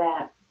reminds us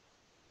that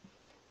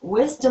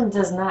wisdom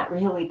does not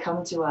really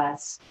come to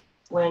us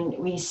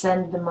when we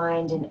send the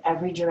mind in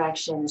every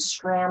direction,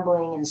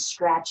 scrambling and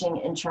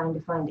scratching and trying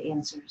to find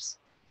answers.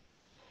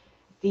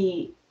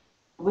 The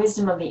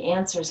wisdom of the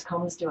answers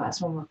comes to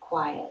us when we're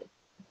quiet,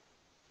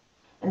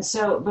 And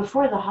so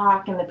before the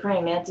hawk and the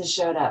praying mantis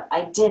showed up,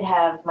 I did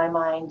have my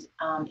mind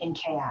in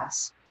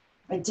chaos.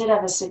 I did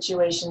have a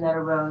situation that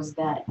arose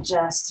that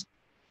just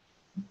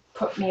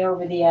put me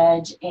over the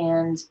edge,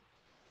 and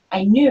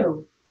I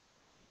knew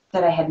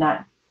that I had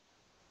not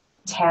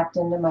tapped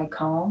into my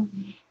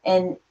calm,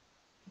 and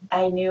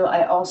I knew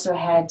I also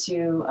had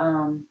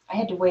to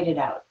wait it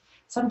out.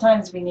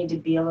 Sometimes we need to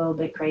be a little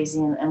bit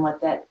crazy and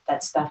let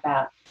that stuff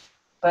out.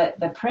 But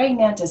the praying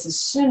mantis, as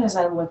soon as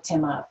I looked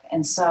him up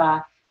and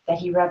saw that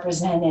he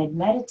represented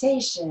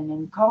meditation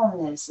and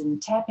calmness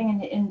and tapping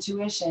into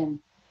intuition,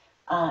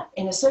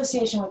 in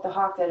association with the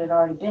hawk that had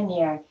already been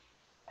here,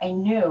 I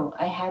knew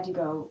I had to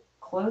go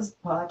close.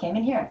 Well, I came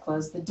in here, I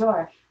closed the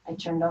door, I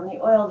turned on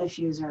the oil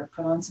diffuser,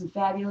 put on some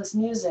fabulous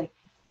music.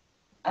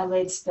 I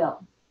laid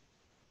still.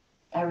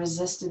 I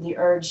resisted the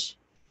urge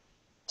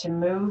to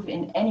move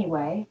in any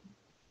way,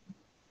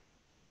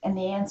 and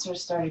the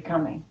answers started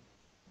coming.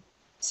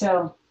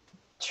 So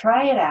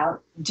try it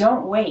out.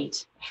 Don't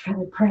wait for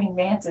the praying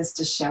mantis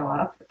to show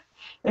up.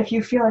 If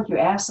you feel like you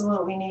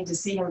absolutely need to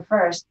see him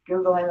first,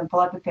 Google him and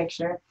pull up a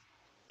picture,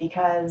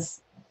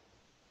 because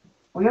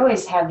we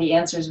always have the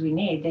answers we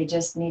need. They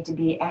just need to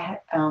be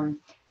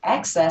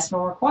accessed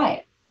when we're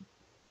quiet.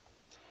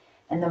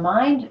 And the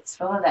mind is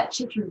full of that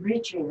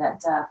chichi-richi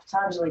that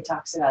Patanjali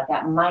talks about,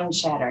 that mind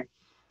chatter.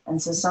 And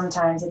so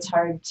sometimes it's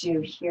hard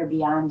to hear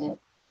beyond it.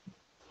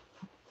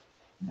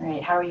 All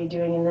right, how are you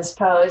doing in this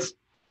pose?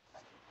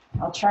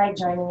 I'll try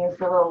joining you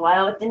for a little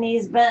while with the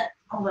knees bent,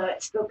 although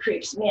it still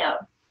creeps me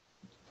out.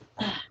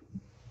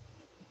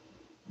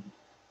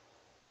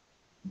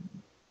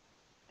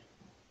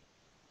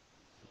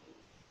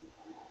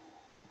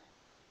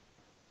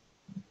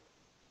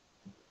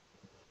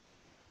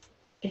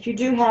 If you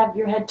do have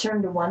your head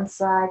turned to one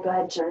side, go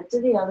ahead and turn it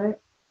to the other.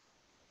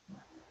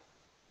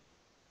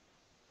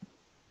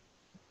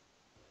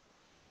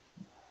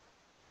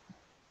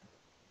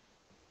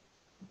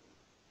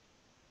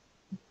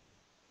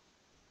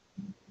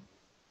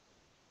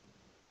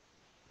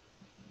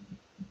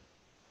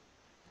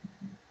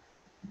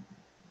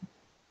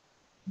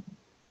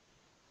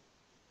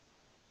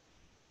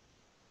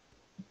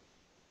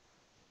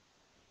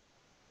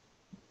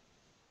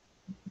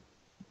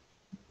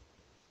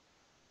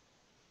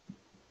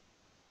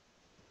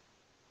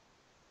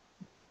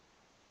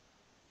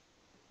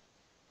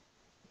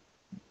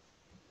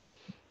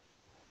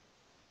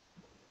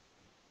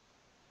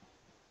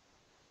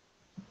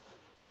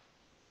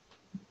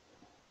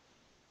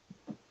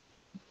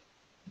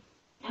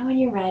 And when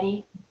you're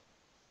ready,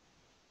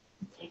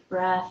 take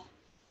breath.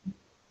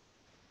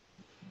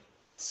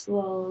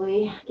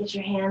 Slowly get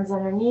your hands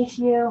underneath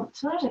you.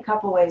 So there's a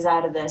couple ways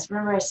out of this.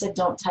 Remember I said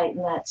don't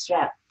tighten that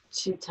strap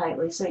too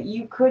tightly. So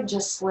you could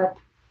just slip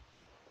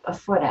a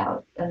foot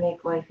out and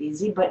make life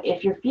easy. But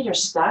if your feet are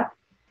stuck,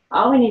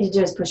 all we need to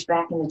do is push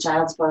back into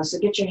child's pose. So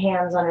get your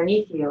hands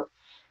underneath you.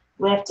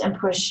 Lift and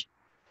push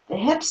the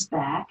hips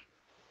back.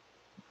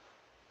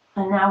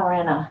 And now we're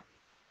in a,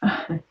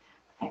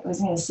 I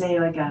was going to say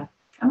like a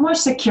more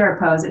secure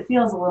pose. It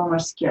feels a little more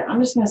secure.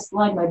 I'm just going to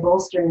slide my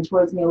bolster in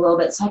towards me a little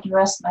bit so I can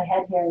rest my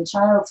head here in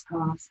child's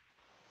pose.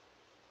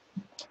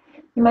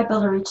 You might be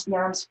able to reach the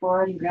arms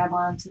forward and grab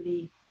onto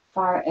the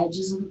far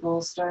edges of the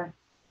bolster.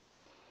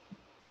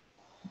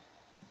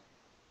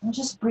 And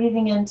just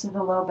breathing into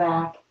the low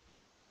back.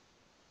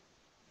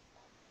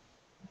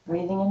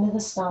 Breathing into the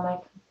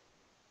stomach.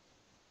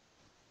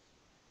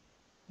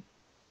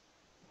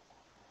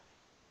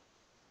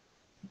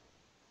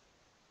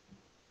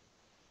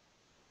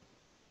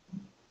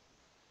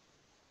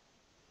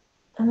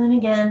 And then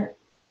again,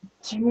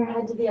 turn your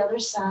head to the other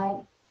side.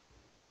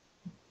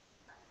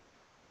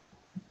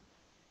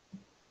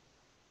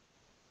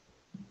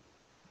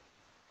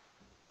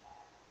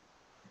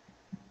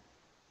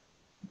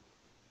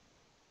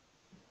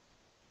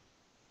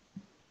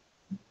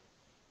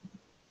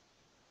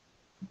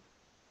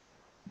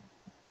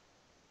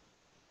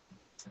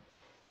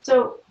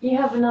 So you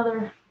have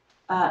another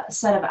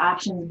set of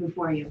options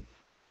before you.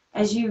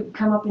 As you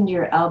come up into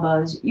your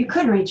elbows, you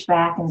could reach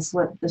back and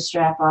slip the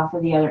strap off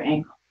of the other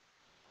ankle.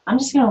 I'm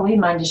just going to leave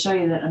mine to show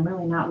you that I'm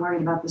really not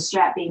worried about the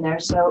strap being there.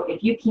 So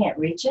if you can't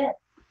reach it,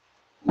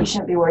 you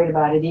shouldn't be worried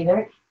about it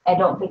either. I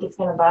don't think it's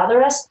going to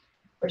bother us.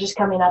 We're just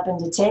coming up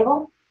into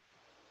table.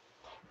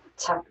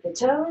 Tuck the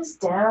toes,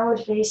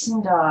 downward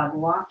facing dog.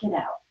 Walk it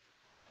out.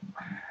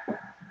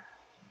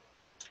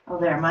 Oh,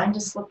 there. Mine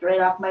just slipped right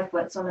off my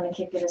foot, so I'm going to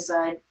kick it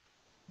aside.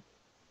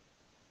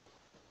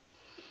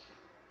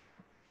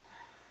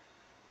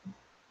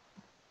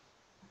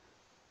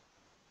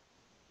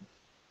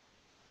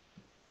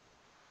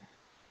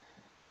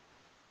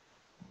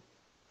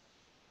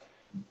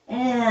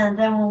 And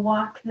then we'll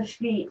walk the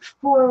feet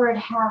forward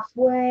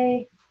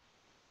halfway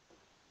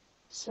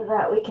so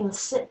that we can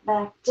sit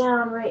back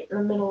down right in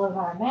the middle of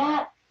our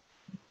mat.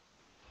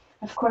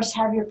 Of course,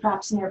 have your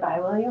props nearby,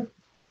 will you?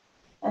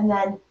 And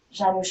then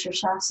Janu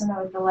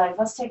Shirshasana with the leg.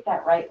 Let's take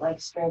that right leg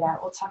straight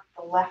out. We'll tuck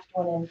the left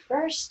one in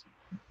first.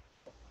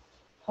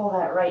 Pull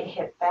that right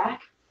hip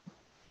back.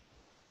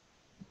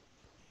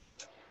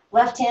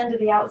 Left hand to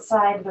the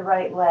outside of the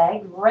right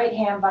leg, right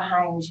hand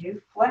behind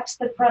you. Flex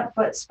the front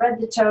foot,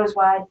 spread the toes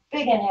wide.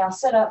 Big inhale,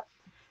 sit up.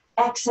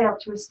 Exhale,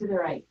 twist to the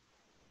right.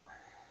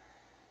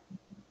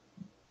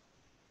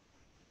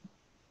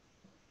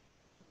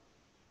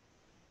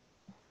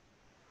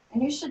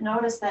 And you should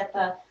notice that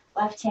the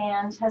left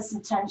hand has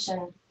some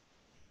tension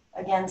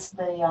against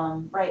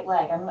the right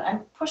leg. I'm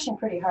pushing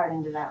pretty hard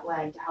into that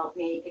leg to help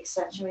me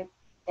accentuate.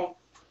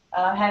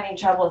 I'm having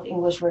trouble with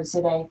English words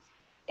today.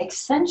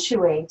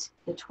 Accentuate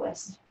the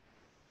twist.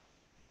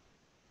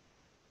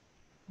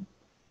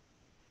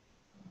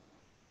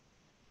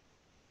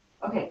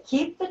 Okay,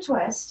 keep the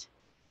twist.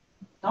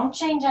 Don't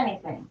change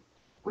anything.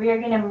 We are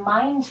going to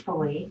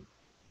mindfully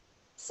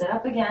sit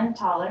up again,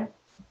 taller.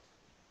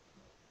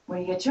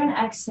 When you get to an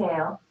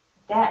exhale,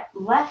 that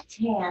left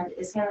hand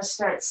is going to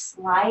start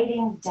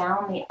sliding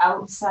down the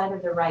outside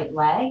of the right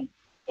leg.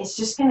 It's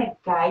just going to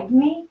guide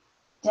me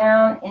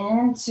down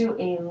into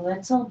a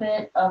little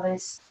bit of a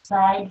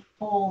side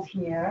fold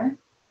here.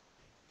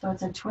 So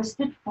it's a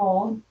twisted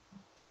fold.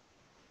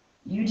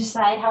 You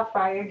decide how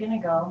far you're going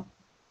to go.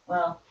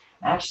 Well,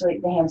 actually,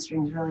 the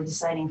hamstring's really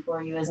deciding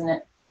for you, isn't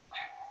it?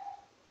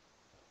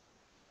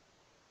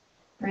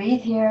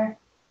 Breathe here.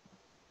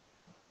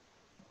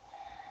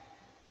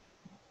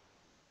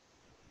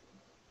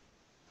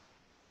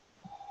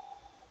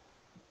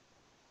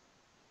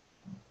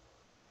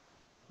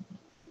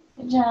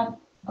 Good job.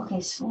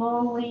 Okay,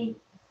 slowly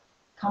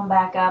come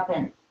back up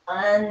and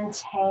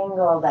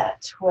untangle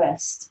that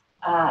twist.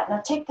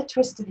 Now take the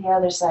twist to the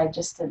other side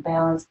just to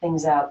balance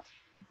things out.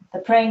 The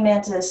praying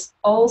mantis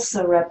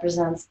also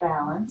represents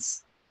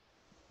balance.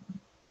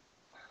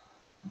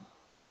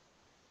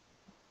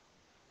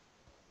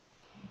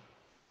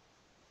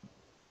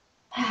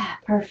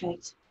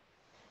 Perfect.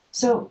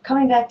 So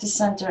coming back to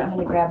center, I'm going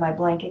to grab my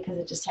blanket because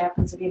it just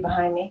happens to be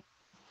behind me.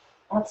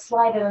 Let's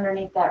slide it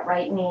underneath that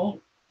right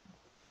knee.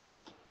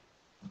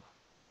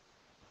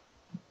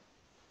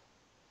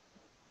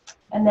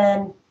 And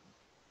then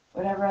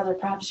whatever other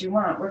props you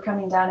want. We're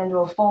coming down into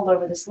a fold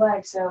over this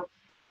leg, so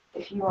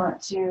if you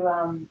want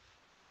to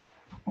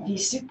be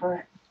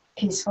super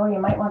peaceful, you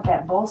might want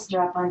that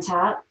bolster up on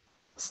top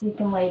so you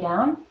can lay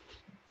down.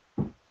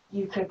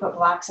 You could put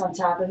blocks on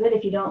top of it.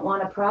 If you don't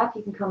want a prop,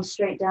 you can come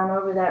straight down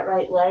over that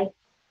right leg.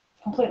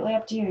 Completely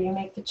up to you. You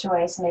make the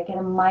choice. Make it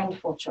a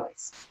mindful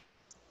choice.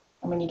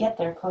 And when you get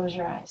there, close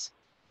your eyes.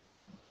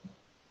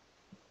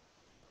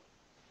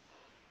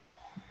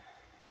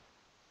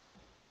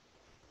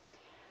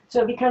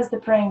 So because the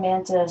praying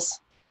mantis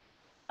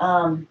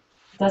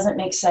doesn't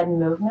make sudden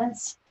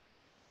movements,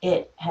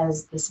 it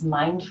has this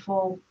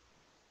mindful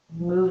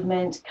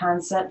movement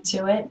concept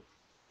to it.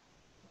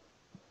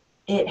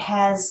 It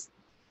has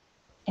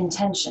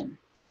intention,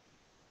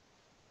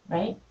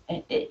 right?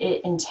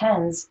 It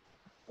intends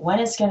when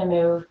it's going to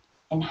move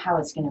and how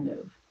it's going to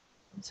move.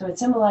 So it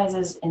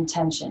symbolizes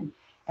intention.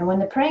 And when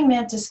the praying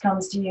mantis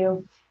comes to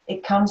you,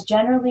 it comes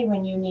generally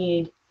when you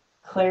need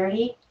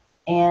clarity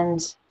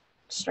and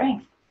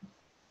strength.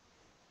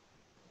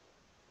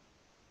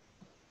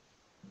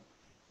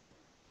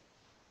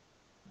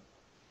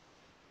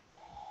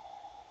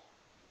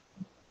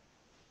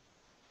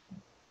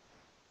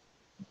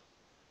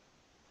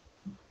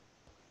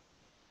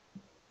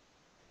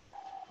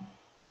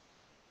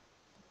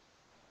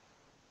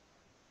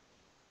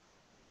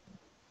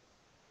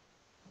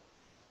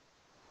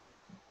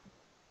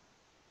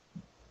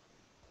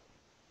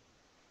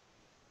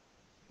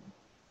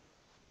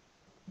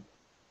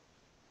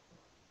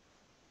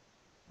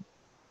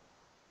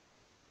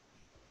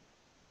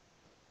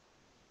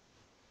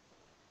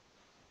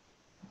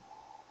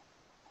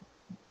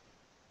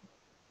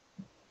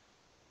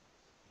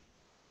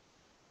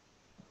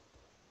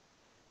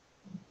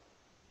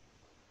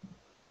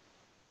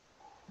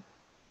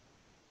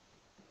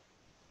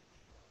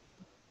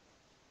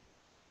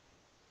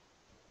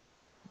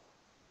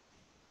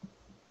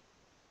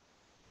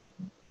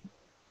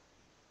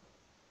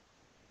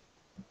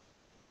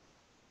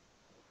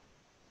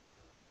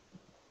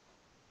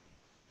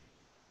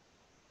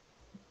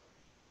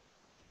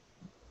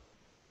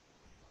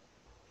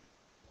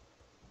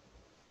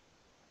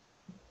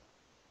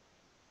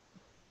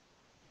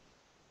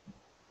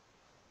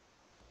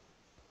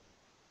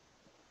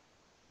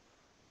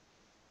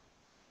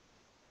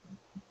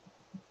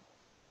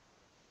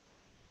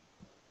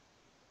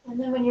 And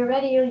then when you're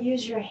ready, you'll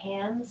use your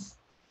hands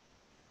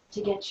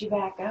to get you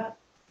back up,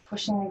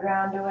 pushing the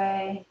ground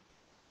away,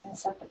 and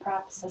set the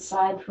props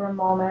aside for a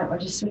moment. We're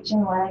just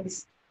switching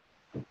legs.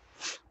 So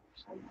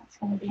that's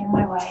going to be in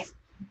my way.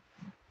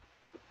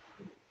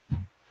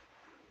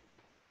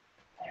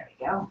 There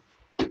we go.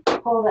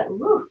 Pull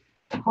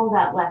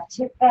that left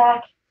hip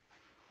back.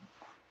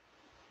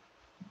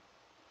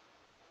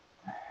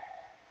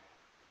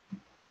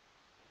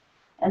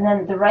 And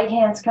then the right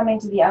hand's coming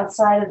to the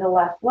outside of the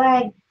left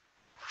leg.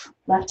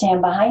 Left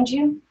hand behind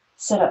you.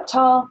 Sit up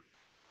tall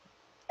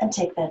and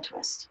take that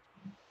twist.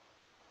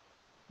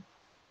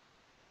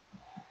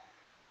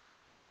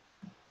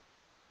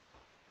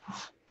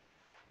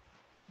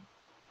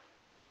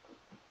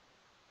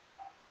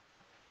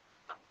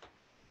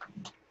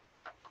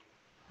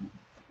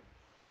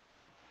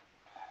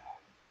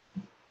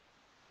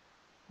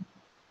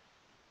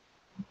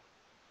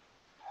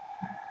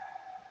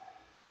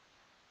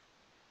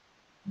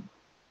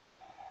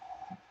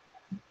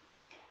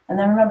 And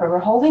then remember, we're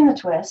holding the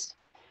twist.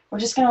 We're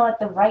just going to let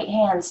the right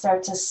hand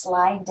start to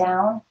slide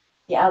down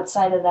the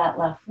outside of that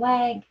left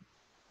leg.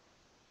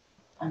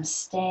 I'm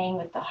staying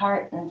with the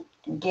heart and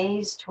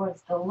gaze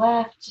towards the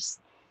left, just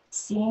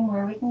seeing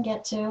where we can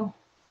get to.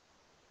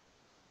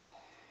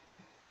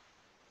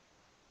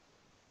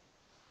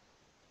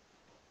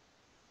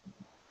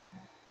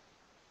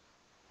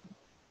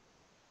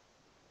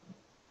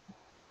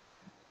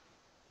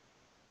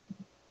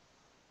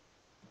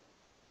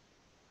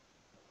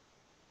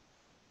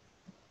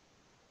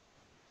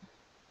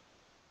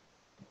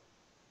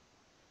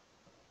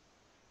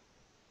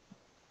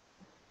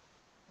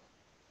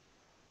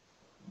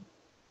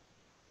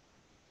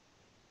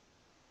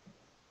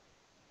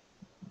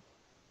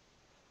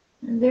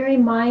 And very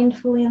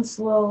mindfully and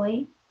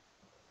slowly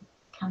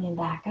coming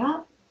back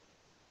up.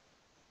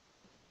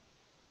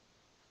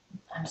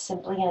 I'm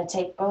simply going to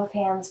take both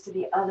hands to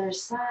the other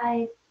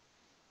side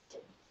to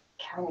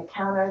kind of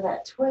counter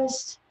that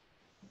twist.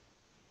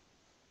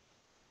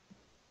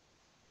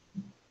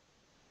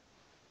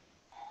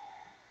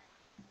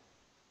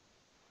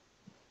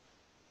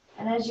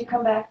 And as you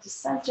come back to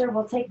center,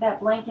 we'll take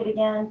that blanket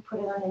again, put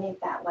it underneath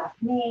that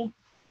left knee,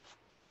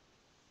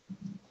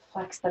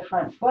 flex the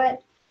front foot.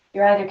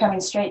 You're either coming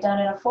straight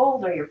down in a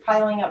fold or you're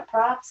piling up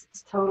props.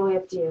 It's totally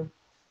up to you.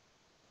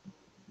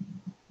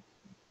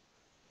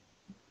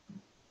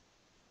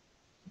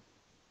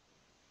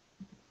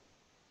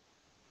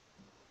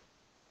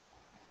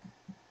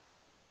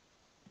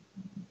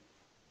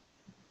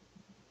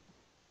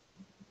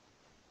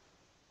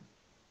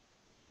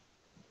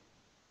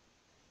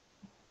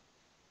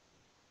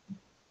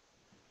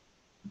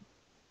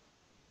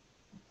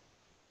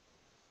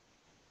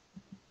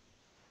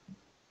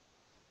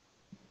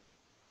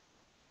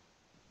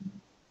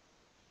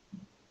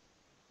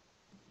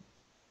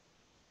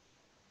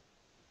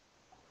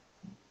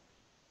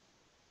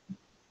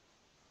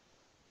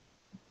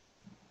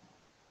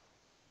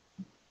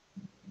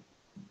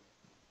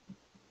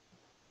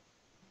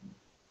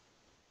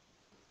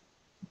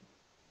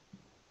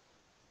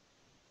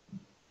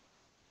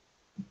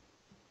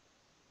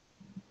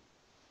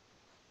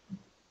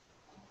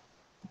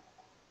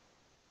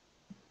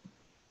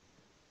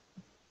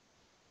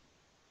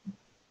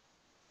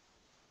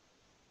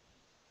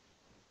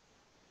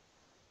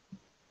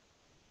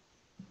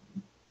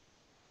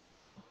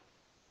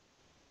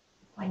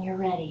 When you're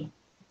ready,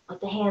 let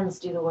the hands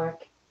do the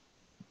work.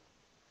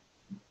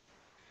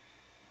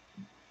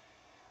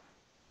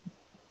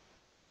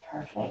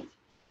 Perfect.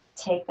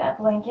 Take that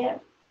blanket,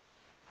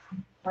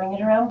 bring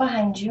it around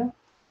behind you.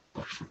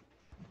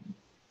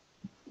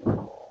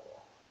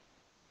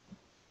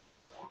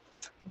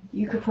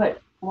 You could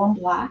put one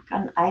block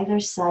on either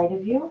side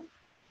of you.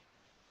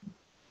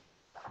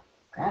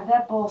 Grab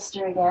that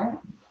bolster again.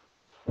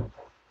 All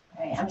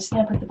right, I'm just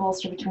going to put the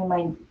bolster between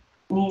my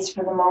knees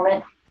for the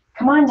moment.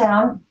 Come on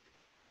down.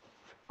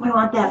 We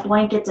want that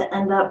blanket to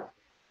end up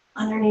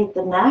underneath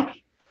the neck.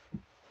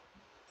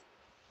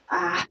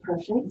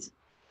 Perfect.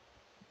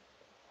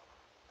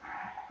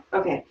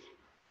 Okay,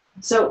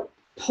 so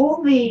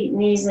pull the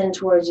knees in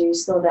towards you,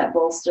 still that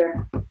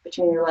bolster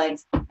between your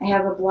legs. I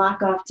have a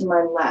block off to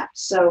my left.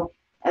 So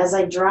as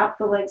I drop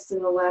the legs to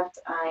the left,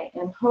 I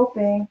am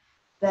hoping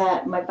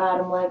that my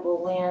bottom leg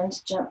will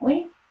land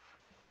gently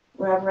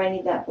wherever I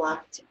need that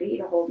block to be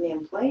to hold me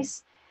in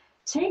place.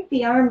 Take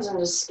the arms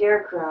into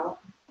scarecrow.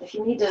 If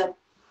you need to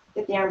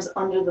get the arms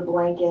under the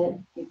blanket,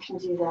 you can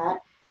do that.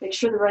 Make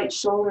sure the right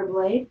shoulder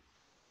blade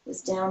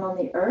is down on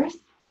the earth.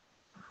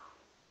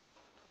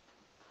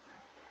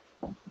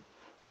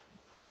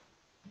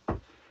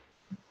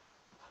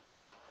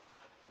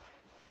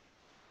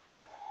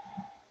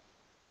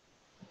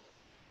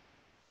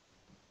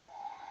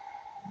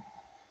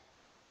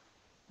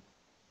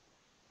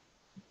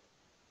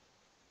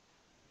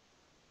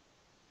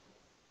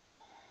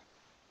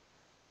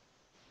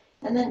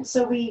 And then,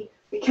 so we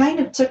kind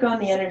of took on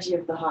the energy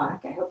of the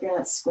hawk. I hope you're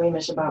not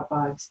squeamish about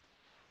bugs.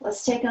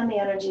 Let's take on the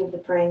energy of the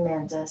praying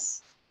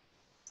mantis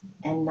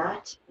and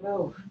not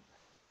move.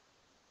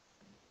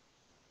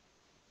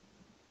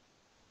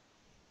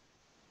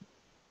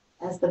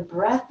 As the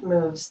breath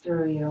moves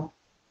through you,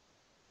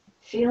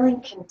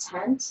 feeling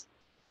content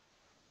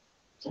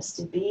just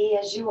to be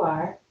as you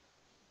are.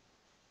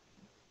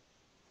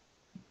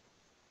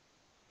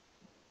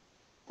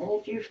 And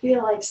if you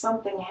feel like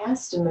something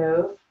has to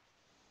move,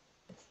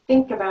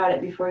 think about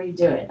it before you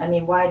do it. I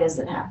mean, why does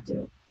it have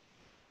to?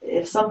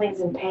 If something's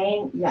in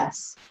pain,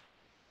 yes,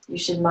 you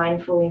should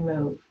mindfully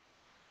move.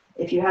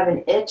 If you have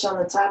an itch on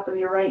the top of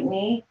your right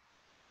knee,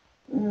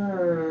 I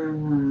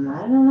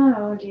don't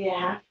know, do you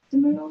have to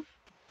move?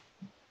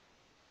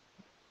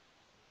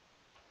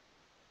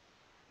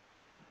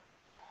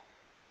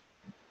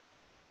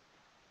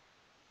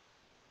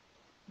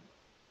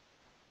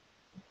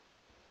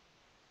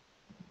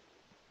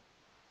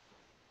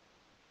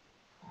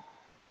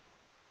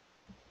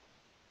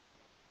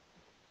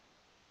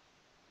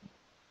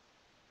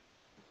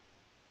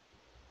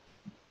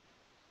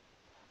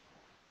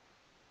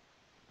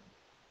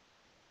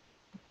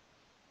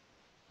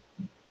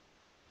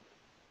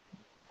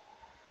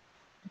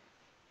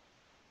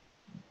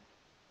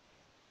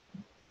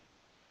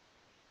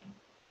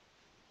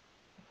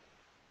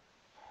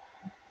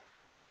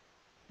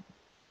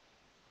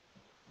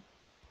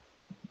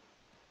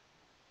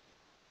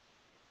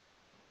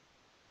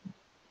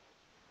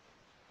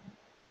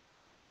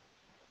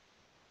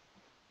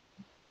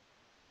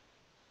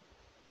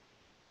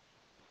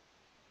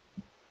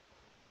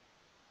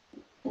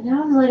 And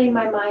now I'm letting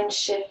my mind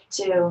shift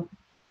to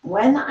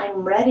when I'm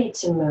ready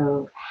to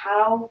move,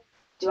 how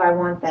do I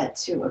want that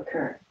to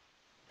occur?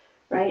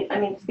 Right? I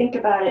mean, think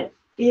about it,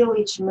 feel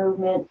each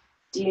movement.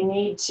 Do you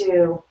need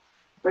to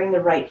bring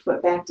the right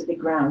foot back to the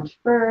ground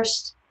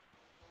first?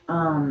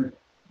 You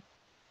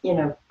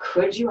know,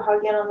 could you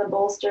hug in on the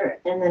bolster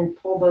and then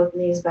pull both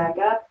knees back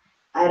up?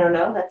 I don't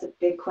know. That's a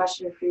big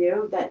question for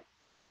you. That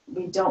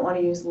we don't want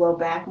to use low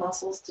back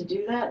muscles to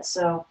do that.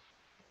 So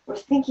we're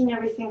thinking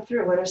everything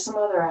through. What are some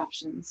other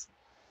options?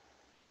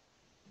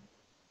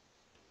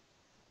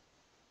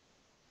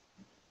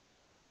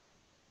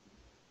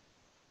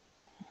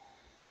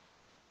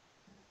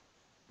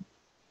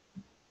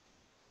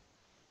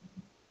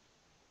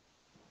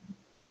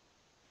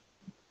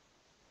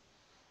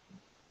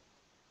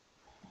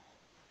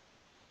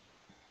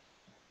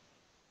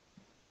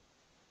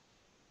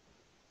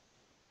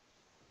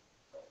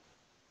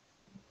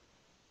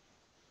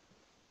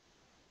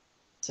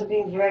 So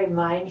being very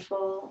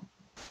mindful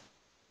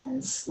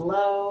and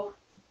slow,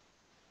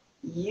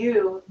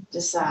 you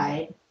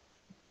decide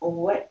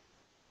what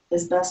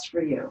is best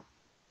for you.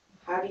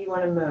 How do you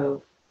want to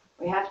move?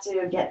 We have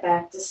to get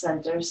back to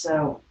center,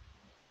 so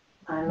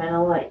I'm going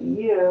to let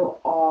you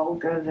all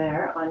go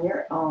there on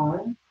your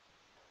own.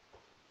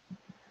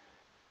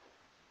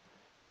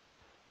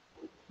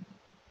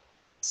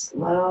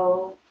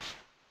 Slow,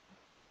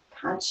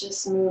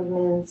 conscious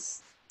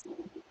movements.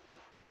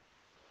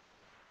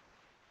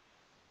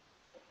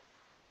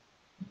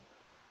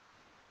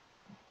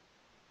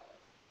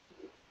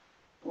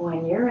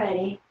 When you're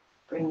ready,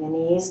 bring the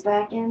knees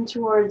back in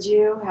towards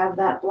you. Have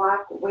that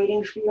block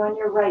waiting for you on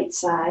your right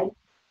side.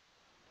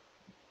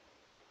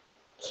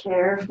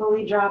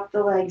 Carefully drop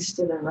the legs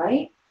to the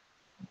right.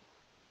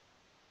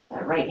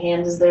 That right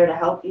hand is there to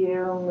help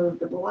you move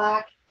the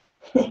block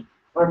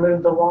or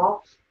move the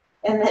wall.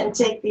 And then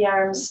take the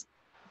arms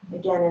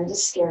again into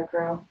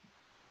scarecrow.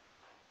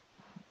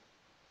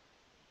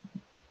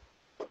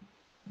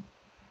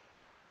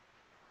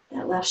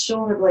 That left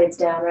shoulder blade's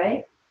down,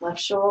 right? Left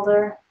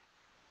shoulder.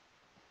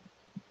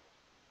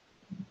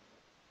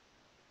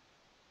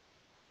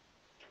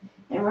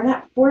 And we're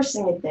not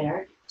forcing it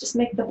there. Just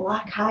make the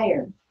block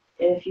higher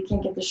if you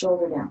can get the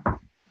shoulder down.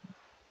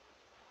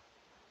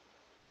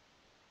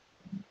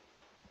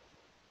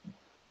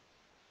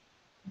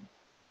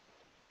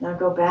 Now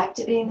go back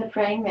to being the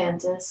praying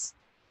mantis.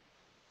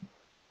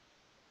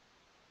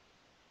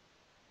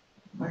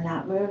 We're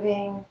not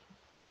moving,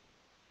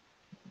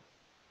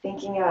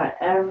 thinking about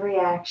every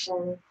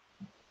action.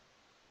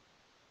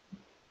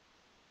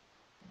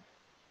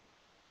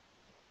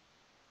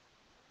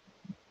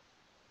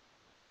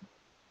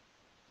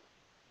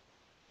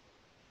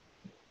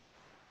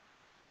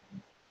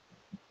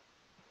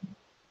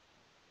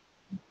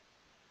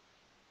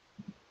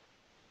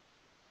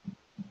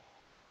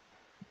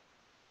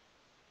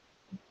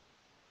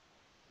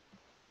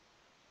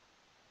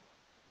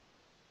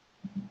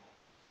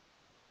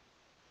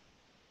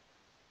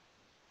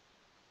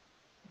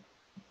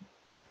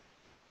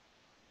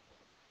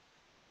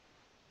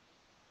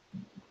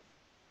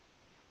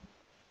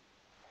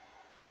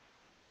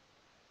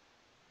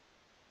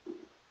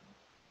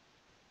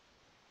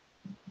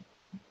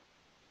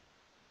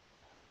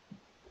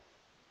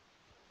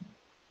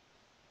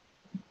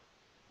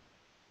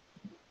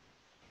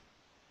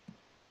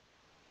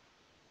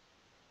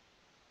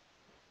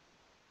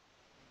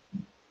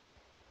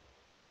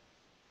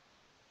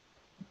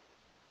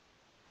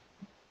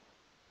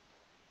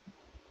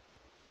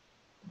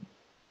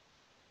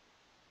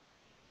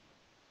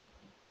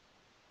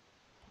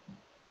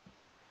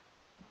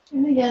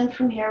 And again,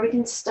 from here we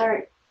can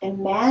start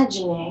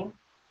imagining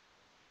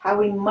how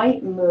we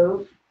might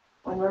move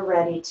when we're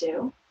ready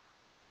to.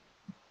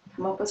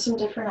 Come up with some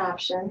different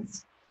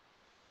options.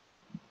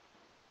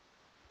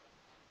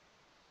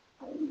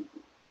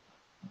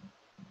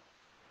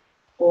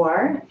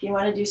 Or if you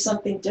want to do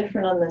something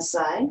different on this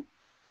side,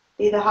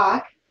 be the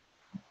hawk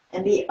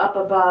and be up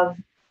above,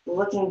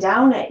 looking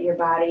down at your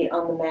body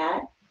on the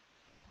mat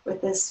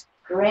with this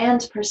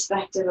grand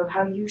perspective of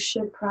how you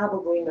should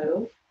probably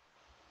move.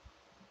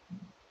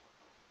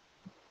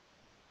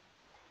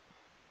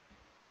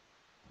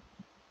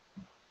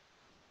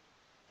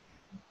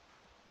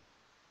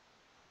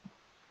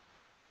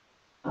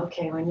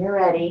 Okay, when you're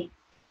ready,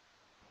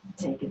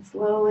 take it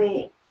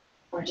slowly.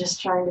 We're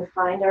just trying to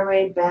find our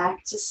way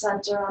back to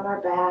center on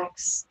our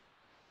backs.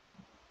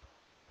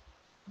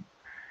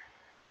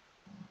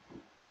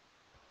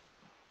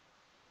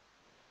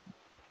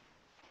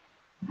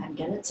 I'm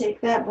going to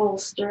take that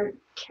bolster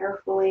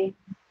carefully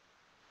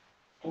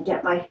and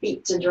get my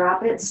feet to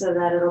drop it so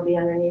that it'll be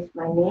underneath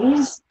my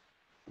knees.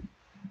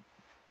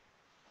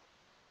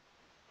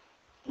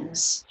 Going to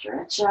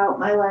stretch out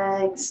my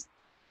legs.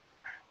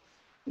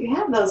 You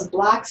have those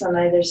blocks on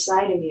either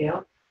side of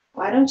you.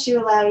 Why don't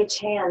you allow each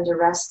hand to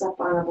rest up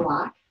on a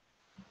block?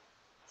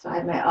 So I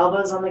have my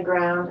elbows on the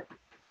ground,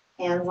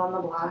 hands on the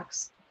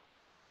blocks.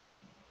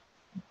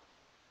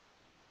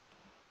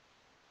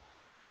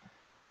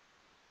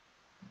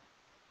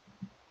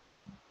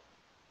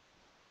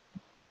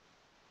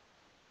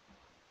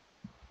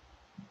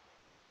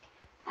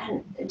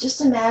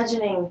 just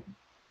imagining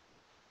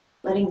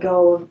letting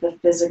go of the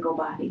physical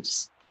body.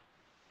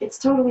 It's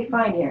totally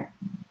fine here,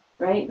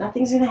 right?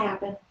 Nothing's going to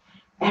happen.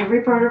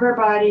 Every part of our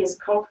body is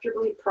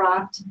comfortably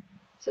propped,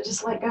 so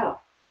just let go.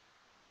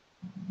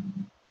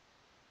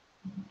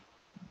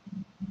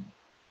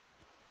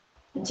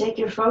 And take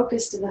your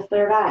focus to the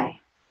third eye.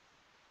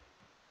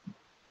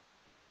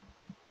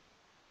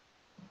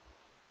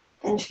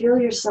 And feel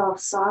yourself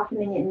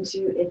softening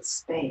into its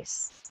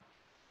space.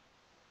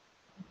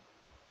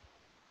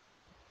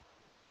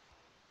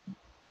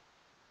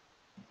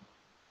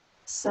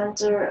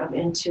 Center of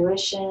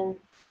intuition,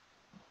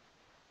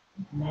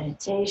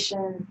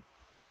 meditation.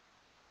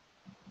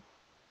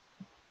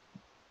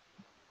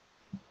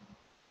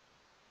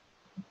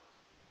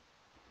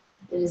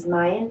 It is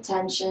my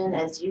intention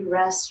as you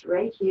rest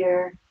right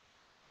here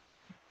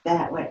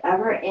that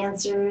whatever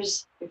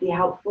answers would be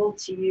helpful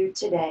to you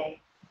today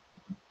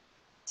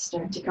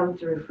start to come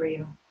through for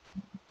you.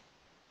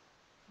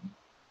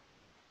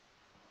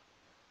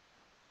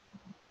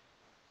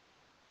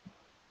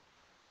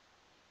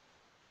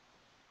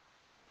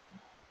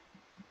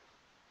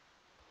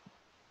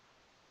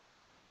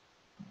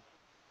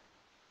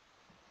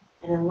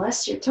 And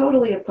unless you're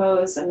totally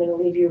opposed, I'm going to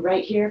leave you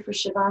right here for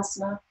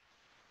Shavasana.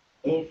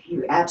 If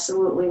you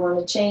absolutely want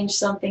to change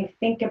something,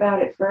 think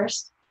about it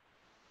first.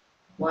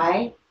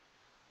 Why?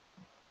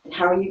 And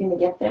how are you going to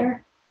get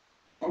there?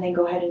 And then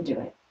go ahead and do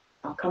it.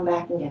 I'll come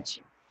back and get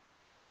you.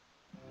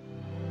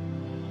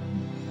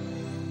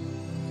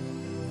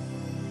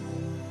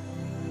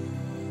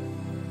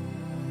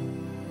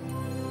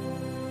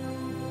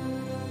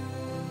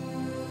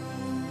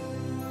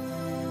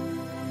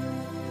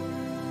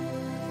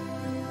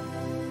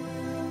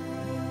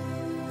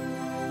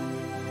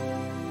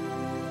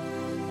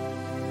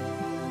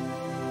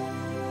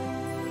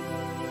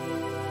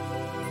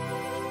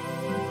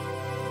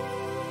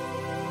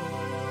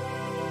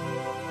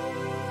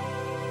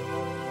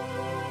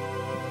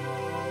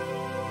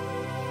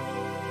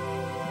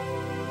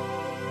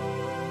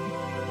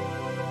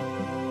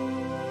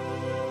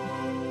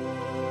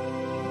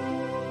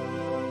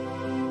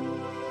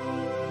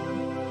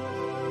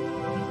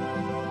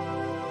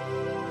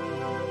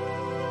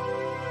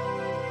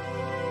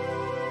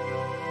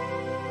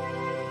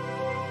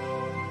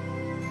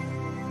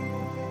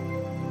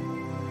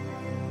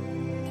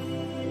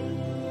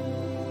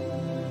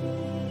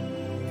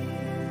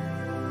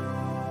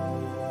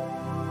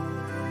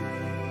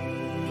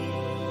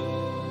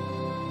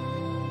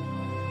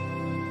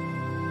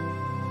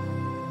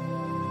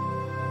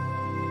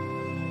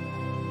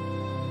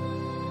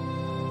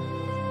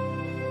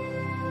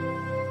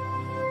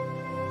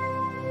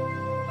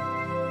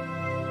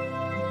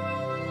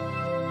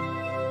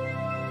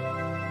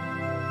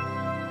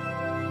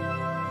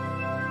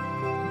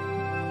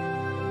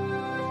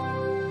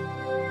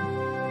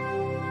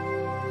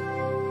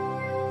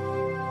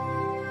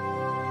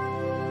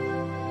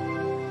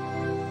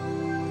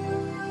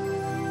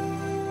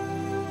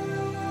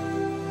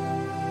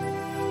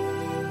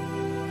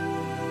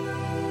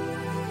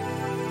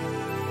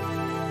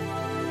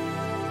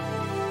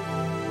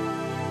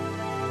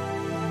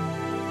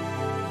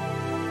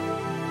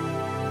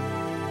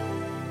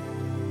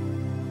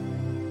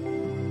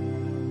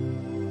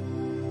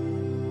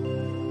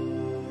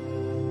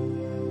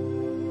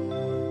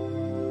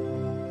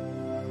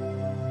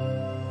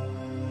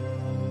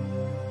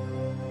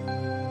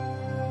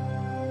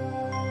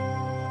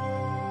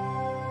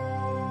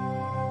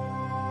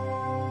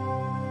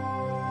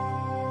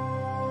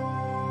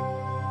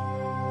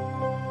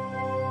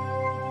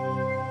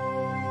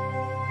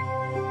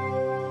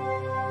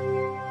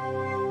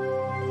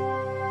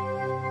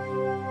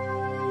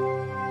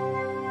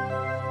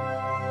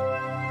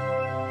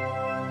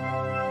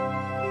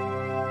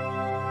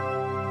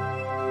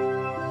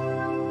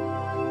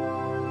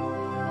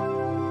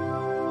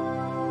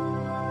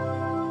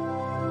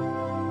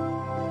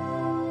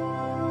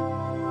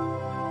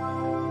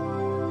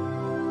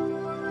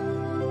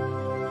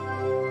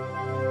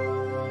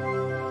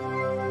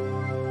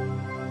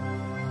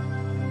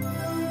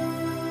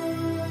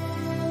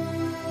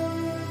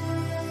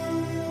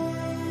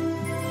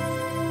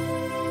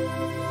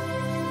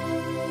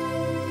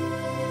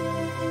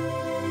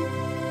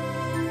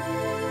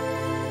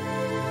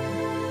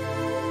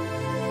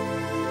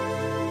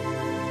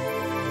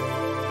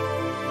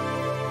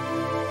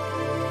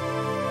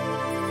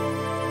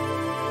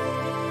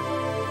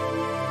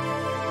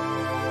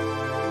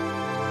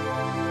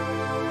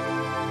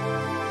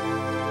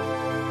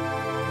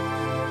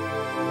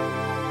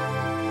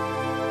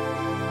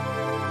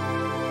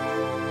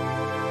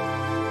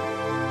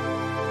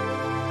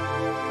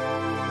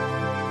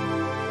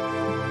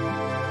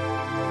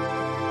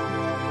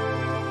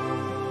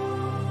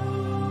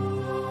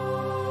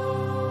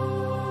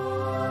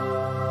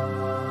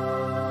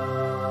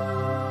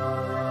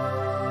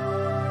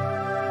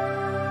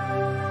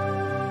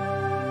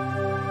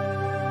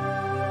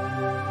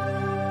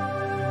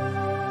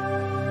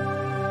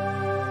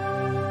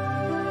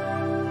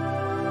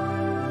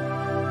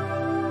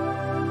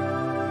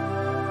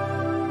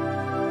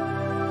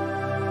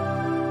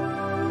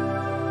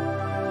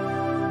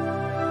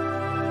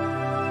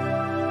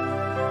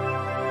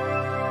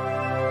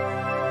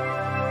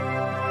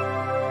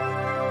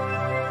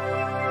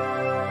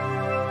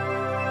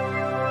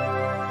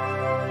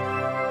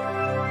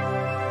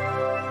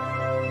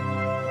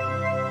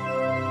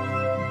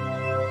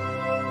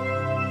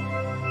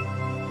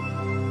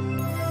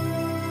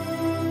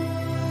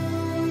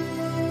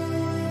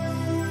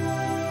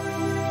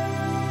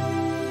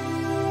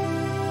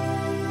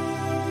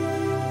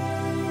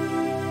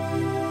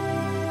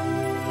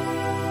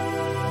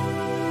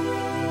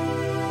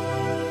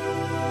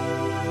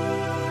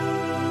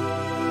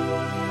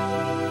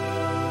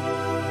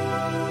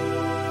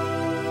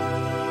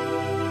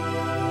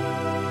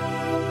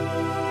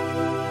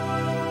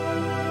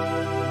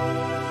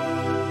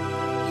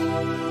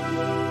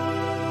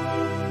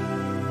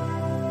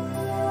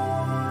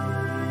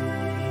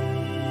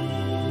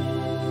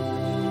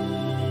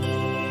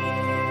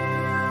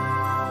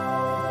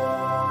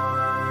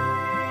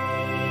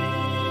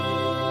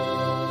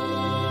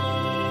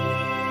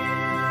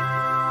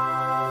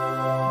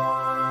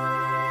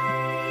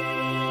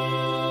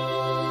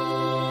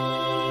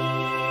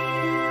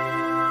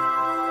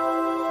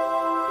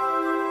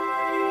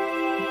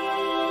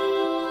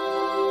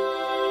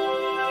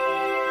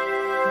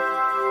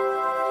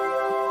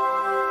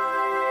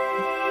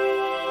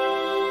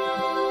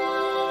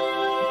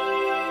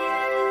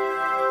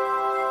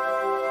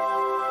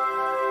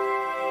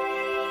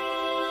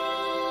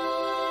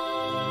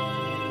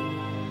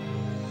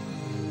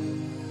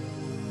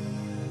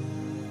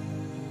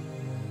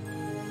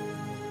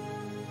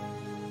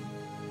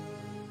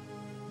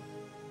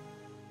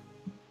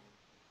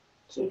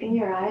 Keeping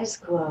your eyes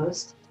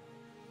closed,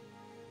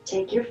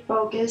 take your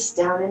focus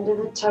down into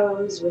the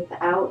toes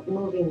without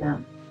moving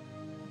them.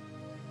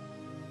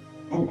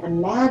 And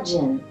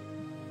imagine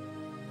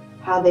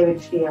how they would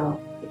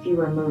feel if you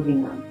were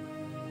moving them.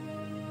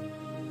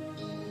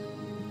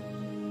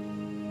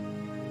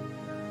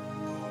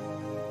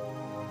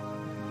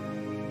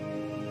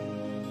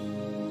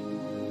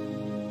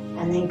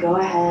 And then go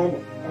ahead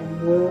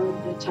and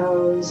move the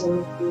toes and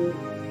the feet.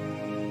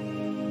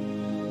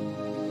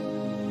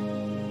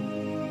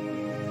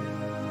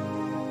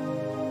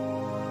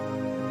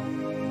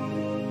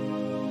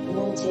 And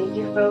then take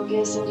your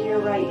focus into your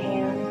right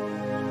hand.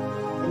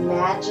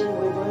 Imagine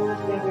wiggling the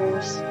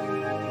fingers.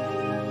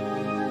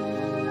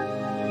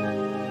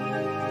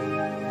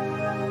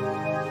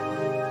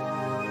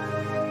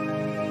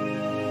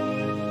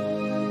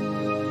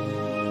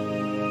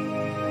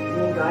 And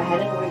then go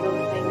ahead and wiggle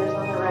the fingers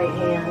on the right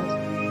hand.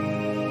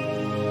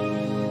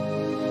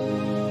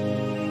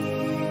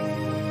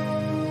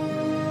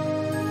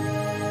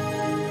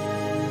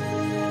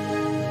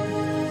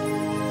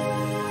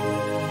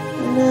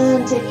 And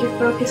then take your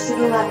focus to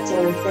the left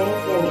hand. Same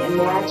thing.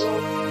 Imagine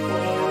the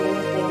hand and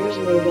the fingers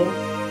moving.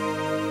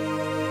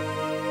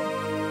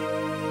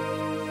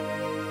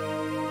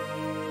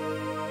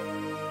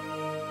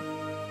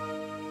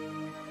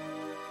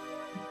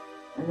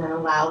 And then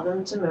allow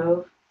them to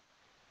move.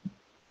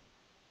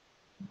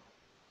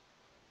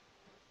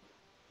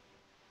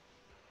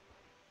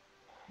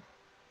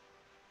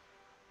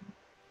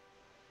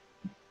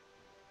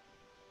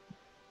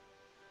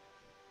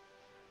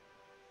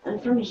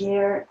 And from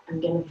here,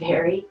 I'm going to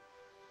very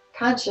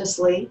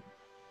consciously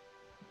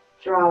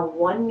draw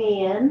one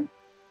knee in,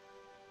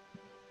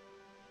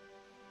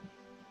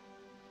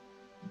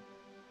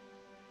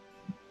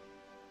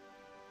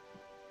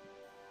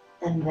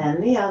 and then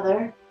the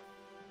other.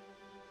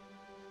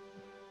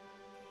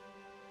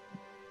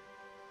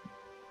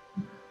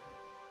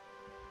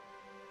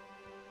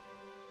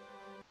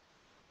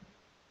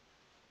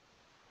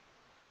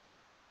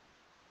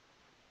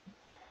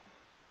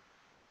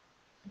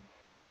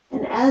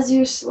 And as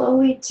you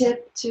slowly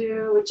tip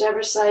to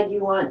whichever side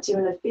you want to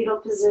in a fetal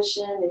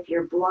position, if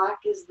your block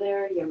is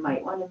there, you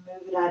might want to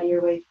move it out of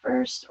your way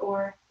first,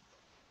 or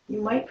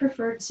you might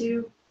prefer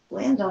to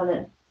land on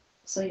it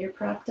so you're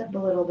propped up a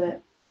little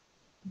bit.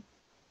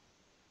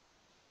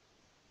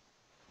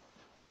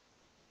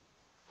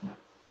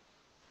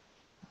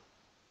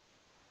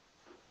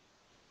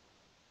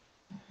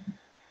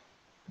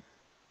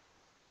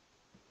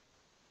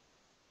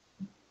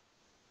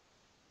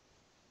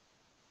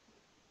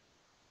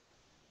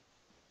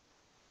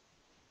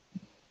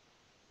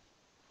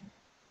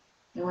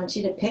 I want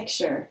you to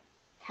picture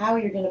how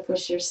you're going to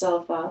push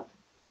yourself up.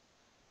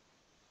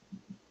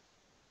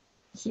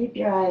 Keep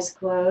your eyes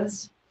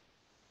closed,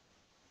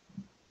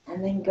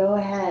 and then go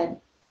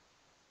ahead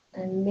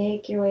and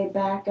make your way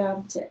back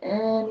up to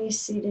any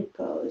seated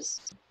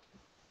pose.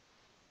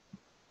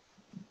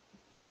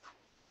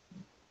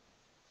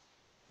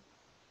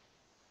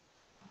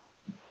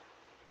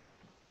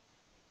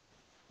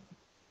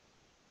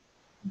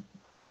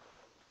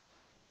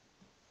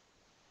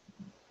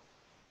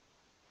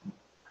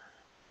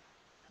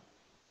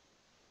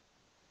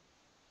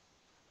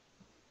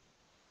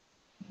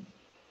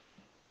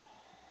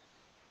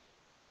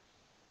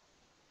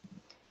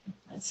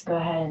 Let's go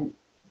ahead and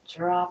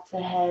drop the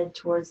head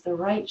towards the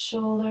right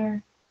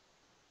shoulder.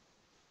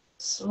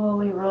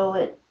 Slowly roll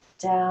it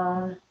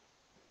down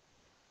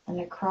and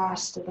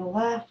across to the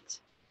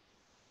left.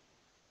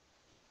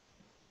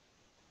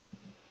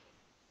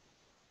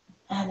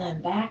 And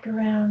then back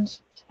around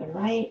to the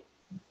right.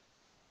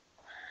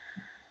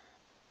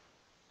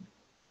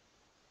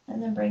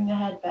 And then bring the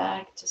head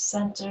back to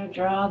center.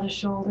 Draw the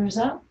shoulders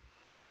up.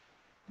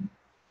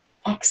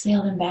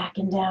 Exhale them back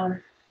and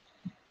down.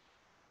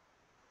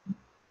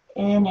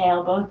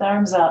 Inhale, both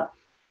arms up.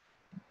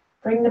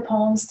 Bring the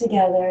palms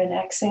together and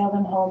exhale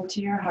them home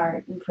to your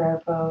heart in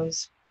prayer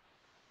pose.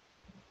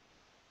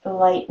 The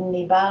light in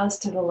me bows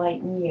to the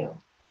light in you.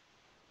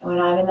 And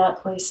when I'm in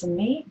that place in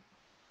me,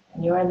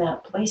 and you're in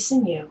that place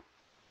in you,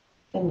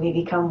 then we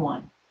become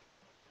one.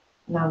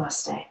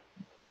 Namaste.